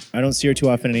Kristen. I don't see her too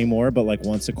often anymore, but like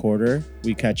once a quarter,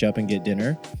 we catch up and get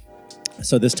dinner.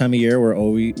 So this time of year,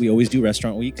 we always do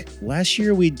Restaurant Week. Last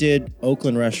year, we did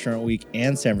Oakland Restaurant Week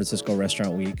and San Francisco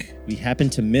Restaurant Week. We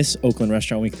happened to miss Oakland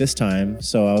Restaurant Week this time.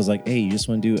 So I was like, hey, you just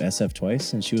want to do SF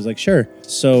twice? And she was like, sure.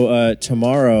 So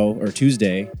tomorrow or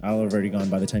Tuesday, I'll have already gone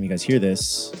by the time you guys hear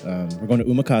this. We're going to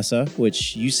Umakasa,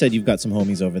 which you said you've got some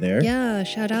homies over there. Yeah,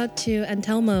 shout out to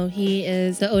Antelmo. He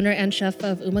is the owner and chef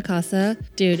of Umakasa.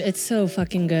 Dude, it's so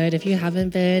fucking good. If you haven't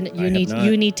been, you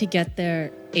need to get there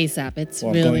ASAP. It's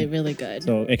really good.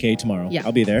 So, aka tomorrow. Yeah.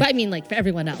 I'll be there. But I mean, like for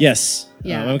everyone else. Yes.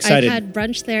 Yeah. I'm excited. I've had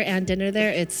brunch there and dinner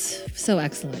there. It's so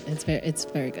excellent. It's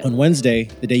very good. On Wednesday,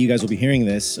 the day you guys will be hearing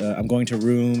this, I'm going to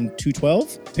room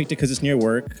 212. Picked it because it's near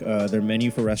work. Their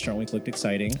menu for Restaurant Week looked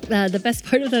exciting. The best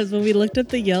part of that is when we looked at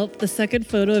the Yelp, the second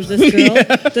photo of this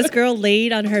girl, this girl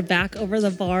laid on her back over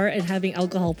the bar and having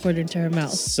alcohol poured into her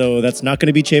mouth. So that's not going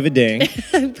to be Cheva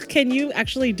Dang. Can you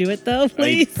actually do it though,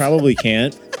 please? I probably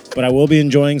can't, but I will be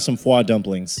enjoying some foie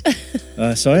dumplings.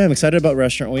 So I am excited about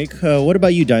Restaurant Week. What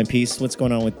about you, Dime Piece? What's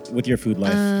going on with your food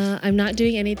life? I'm not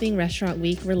doing anything Restaurant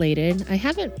Week related. I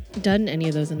haven't done any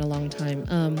of those in a long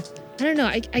time. I don't know.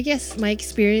 I guess my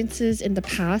experiences in the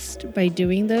past by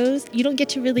doing those, you don't get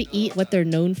to really eat what they're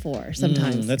known for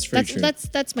sometimes. That's very true.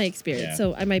 That's my experience. Yeah.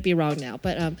 So I might be wrong now.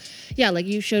 But yeah, like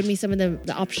you showed me some of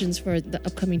the options for the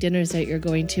upcoming dinners that you're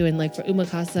going to. And like for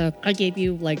Umakasa, I gave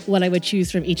you like what I would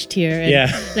choose from each tier. And,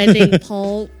 and I think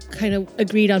Paul kind of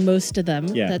agreed on most of them.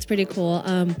 Yeah. That's pretty cool.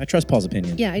 I trust Paul's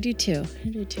opinion. Yeah, I do too.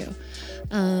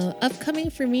 Upcoming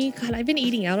for me, God, I've been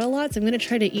eating out a lot, so I'm going to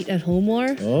try to eat at home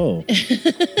more. Oh.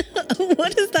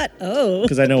 What is that? Oh.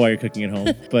 Because I know why you're cooking at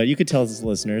home, but you could tell the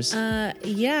listeners.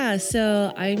 Yeah,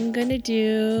 so I'm going to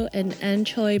do an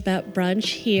Anchoy brunch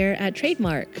here at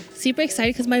Trademark. Super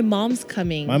excited because my mom's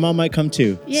coming. My mom might come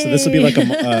too. Yay. So this will be like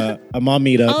a mom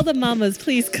meetup. All the mamas,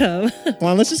 please come. Come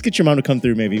on, let's just get your mom to come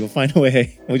through maybe. We'll find a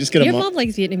way. We'll just get Your mom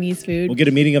likes Vietnamese food. We'll get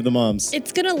a meeting of the moms.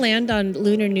 It's gonna land on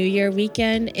Lunar New Year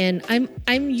weekend, and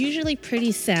I'm usually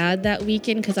pretty sad that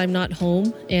weekend because I'm not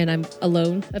home and I'm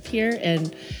alone up here,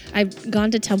 and I've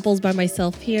gone to temples by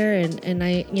myself here, and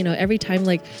I, every time,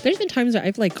 like, there's been times where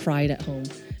I've like cried at home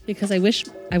because I wish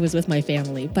I was with my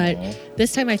family, but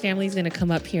this time my family's going to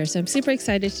come up here. So I'm super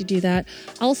excited to do that.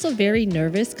 Also very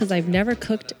nervous because I've never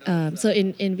cooked. So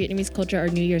in Vietnamese culture, our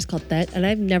New Year is called Tet, and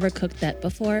I've never cooked Tet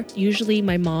before. Usually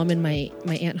my mom and my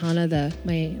Aunt Hannah,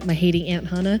 my hating Aunt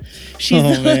Hannah, she's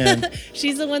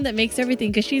the one that makes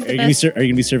everything because she's the best. Are you going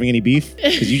to be serving any beef?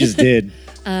 Because you just did.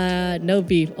 No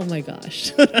beef. Oh my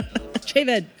gosh.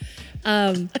 David.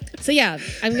 So yeah,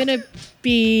 I'm going to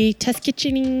be test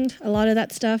kitchening a lot of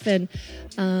that stuff and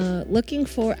I'm going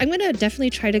to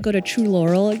definitely try to go to True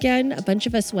Laurel again. A bunch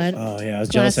of us went. Oh yeah, I was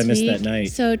jealous I missed that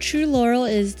night. So True Laurel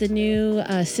is the new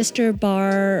sister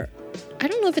bar. I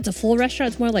don't know if it's a full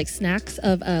restaurant. It's more like snacks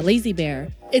of Lazy Bear.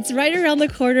 It's right around the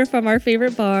corner from our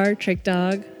favorite bar, Trick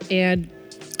Dog. And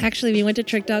actually, we went to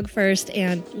Trick Dog first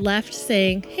and left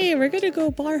saying, hey, we're going to go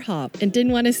bar hop. And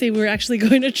didn't want to say we were actually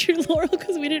going to True Laurel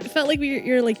because felt like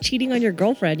you're like cheating on your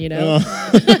girlfriend, And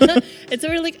so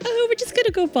we're like, oh, we're just going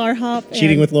to go bar hop.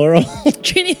 Cheating with Laurel?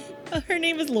 Her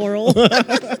name is Laurel.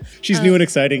 She's new and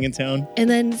exciting in town. And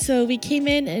then so we came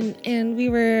in and we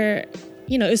were,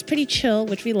 it was pretty chill,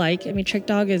 which we like. I mean, Trick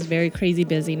Dog is very crazy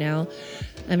busy now.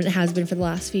 I mean, it has been for the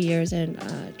last few years. And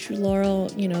True Laurel,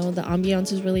 the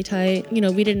ambiance is really tight. We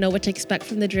didn't know what to expect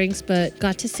from the drinks, but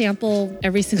got to sample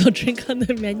every single drink on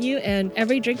the menu. And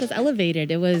every drink was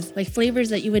elevated. It was like flavors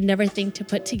that you would never think to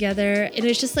put together. And it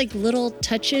was just like little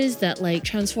touches that like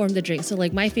transformed the drink. So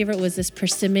like my favorite was this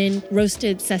persimmon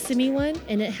roasted sesame one.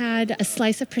 And it had a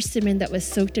slice of persimmon that was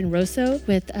soaked in rosso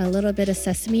with a little bit of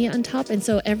sesame on top. And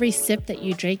so every sip that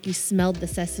you drank, you smelled the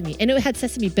sesame. And it had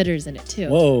sesame bitters in it too.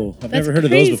 Whoa, I've never heard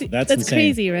of those before. That's insane.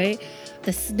 Crazy, right?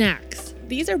 The snacks.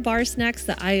 these are bar snacks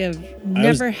that I have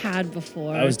never had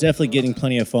before. I was definitely getting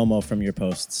plenty of FOMO from your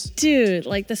posts. Dude,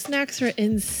 like the snacks are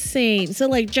insane. So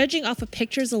like judging off of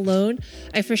pictures alone,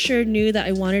 I for sure knew that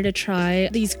I wanted to try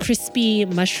these crispy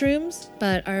mushrooms.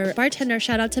 But our bartender,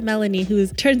 shout out to Melanie, who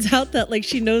turns out that like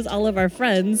she knows all of our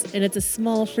friends, and it's a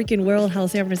small freaking world how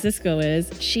San Francisco is.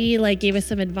 She like gave us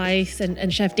some advice,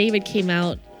 and Chef David came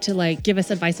out to like give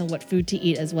us advice on what food to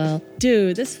eat as well.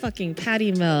 Dude, this fucking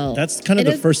patty melt. That's kind of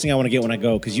the first thing I want to get when I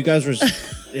go, because you guys were,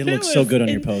 it looks so good on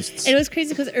your posts. It was crazy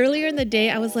because earlier in the day,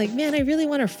 I was like, man, I really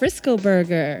want a Frisco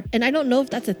burger. And I don't know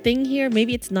if that's a thing here.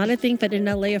 Maybe it's not a thing, but in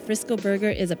LA, a Frisco burger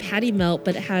is a patty melt,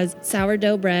 but it has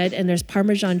sourdough bread and there's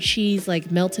Parmesan cheese like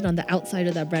melted on the outside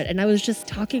of that bread. And I was just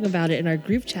talking about it in our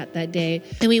group chat that day.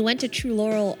 And we went to True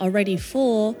Laurel already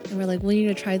full, and we're like, we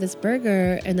need to try this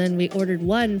burger. And then we ordered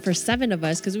one for 7 of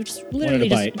us because we just literally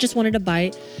just wanted a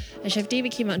bite. And Chef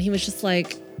David came out and he was just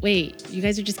like, wait, you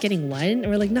guys are just getting one? And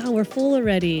we're like, no, we're full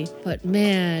already. But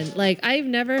man, like I've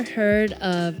never heard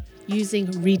of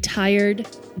using retired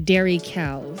dairy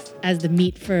cows as the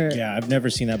meat for... Yeah, I've never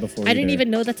seen that before. I didn't even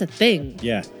know that's a thing.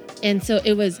 Yeah. And so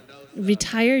it was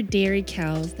retired dairy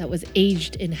cows that was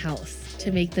aged in-house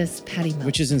to make this patty melt.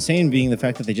 Which is insane, being the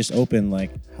fact that they just opened.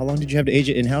 Like, how long did you have to age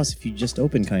it in-house if you just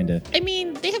opened, kind of? I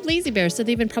mean, they have Lazy Bears, so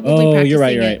they've been probably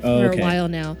practicing it for a while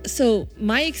now. So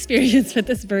my experience with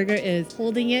this burger is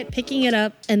holding it, picking it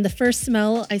up, and the first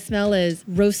smell I smell is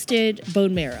roasted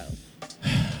bone marrow.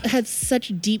 It had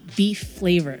such deep beef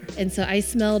flavor. And so I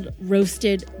smelled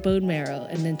roasted bone marrow,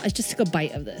 and then I just took a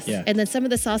bite of this. Yeah. And then some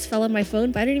of the sauce fell on my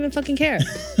phone, but I didn't even fucking care.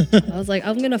 I was like,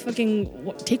 I'm gonna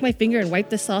fucking take my finger and wipe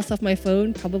this sauce off my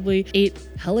phone. Probably ate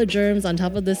hella germs on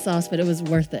top of this sauce, but it was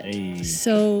worth it. Hey.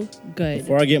 So good.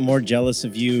 Before I get more jealous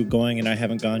of you going and I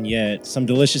haven't gone yet, some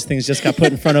delicious things just got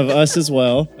put in front of us as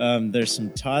well. There's some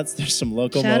tots, there's some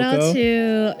Loco Shout Moco. out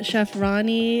to Chef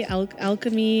Ronnie,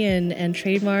 Alchemy, and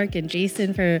Trademark, and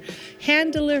Jason for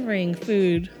hand delivering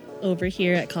food over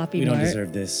here at Copy We don't Mart.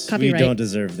 deserve this. Copyright. We don't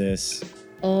deserve this.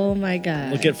 Oh my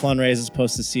God. Look at Flan Reyes'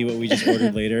 post to see what we just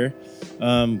ordered later.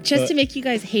 Just to make you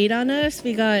guys hate on us,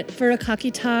 we got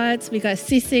furikake tots, we got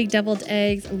sisig deviled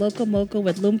eggs, loco moco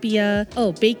with lumpia,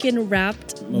 bacon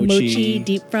wrapped mochi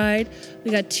deep fried. We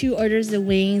got 2 orders of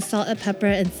wings, salt and pepper,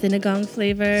 and sinigang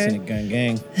flavor. Sinigang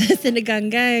gang.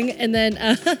 Sinigang gang, and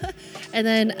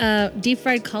then deep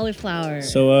fried cauliflower.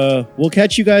 So we'll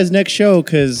catch you guys next show,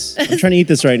 because I'm trying to eat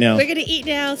this right now. We're gonna eat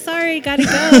now. Sorry, gotta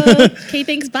go. Okay,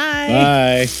 thanks. Bye.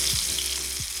 Bye.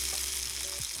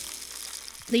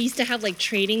 They used to have like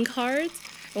trading cards.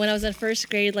 When I was in first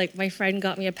grade, like my friend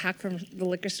got me a pack from the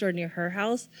liquor store near her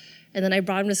house, and then I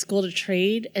brought them to school to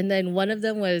trade. And then one of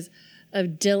them was of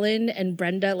Dylan and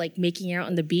Brenda like making out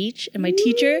on the beach, and my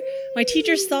teacher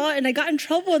saw it, and I got in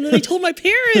trouble, and then they told my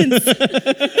parents. Got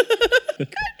in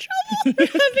trouble for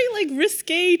having like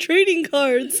risque trading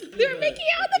cards. They were making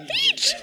out on the beach.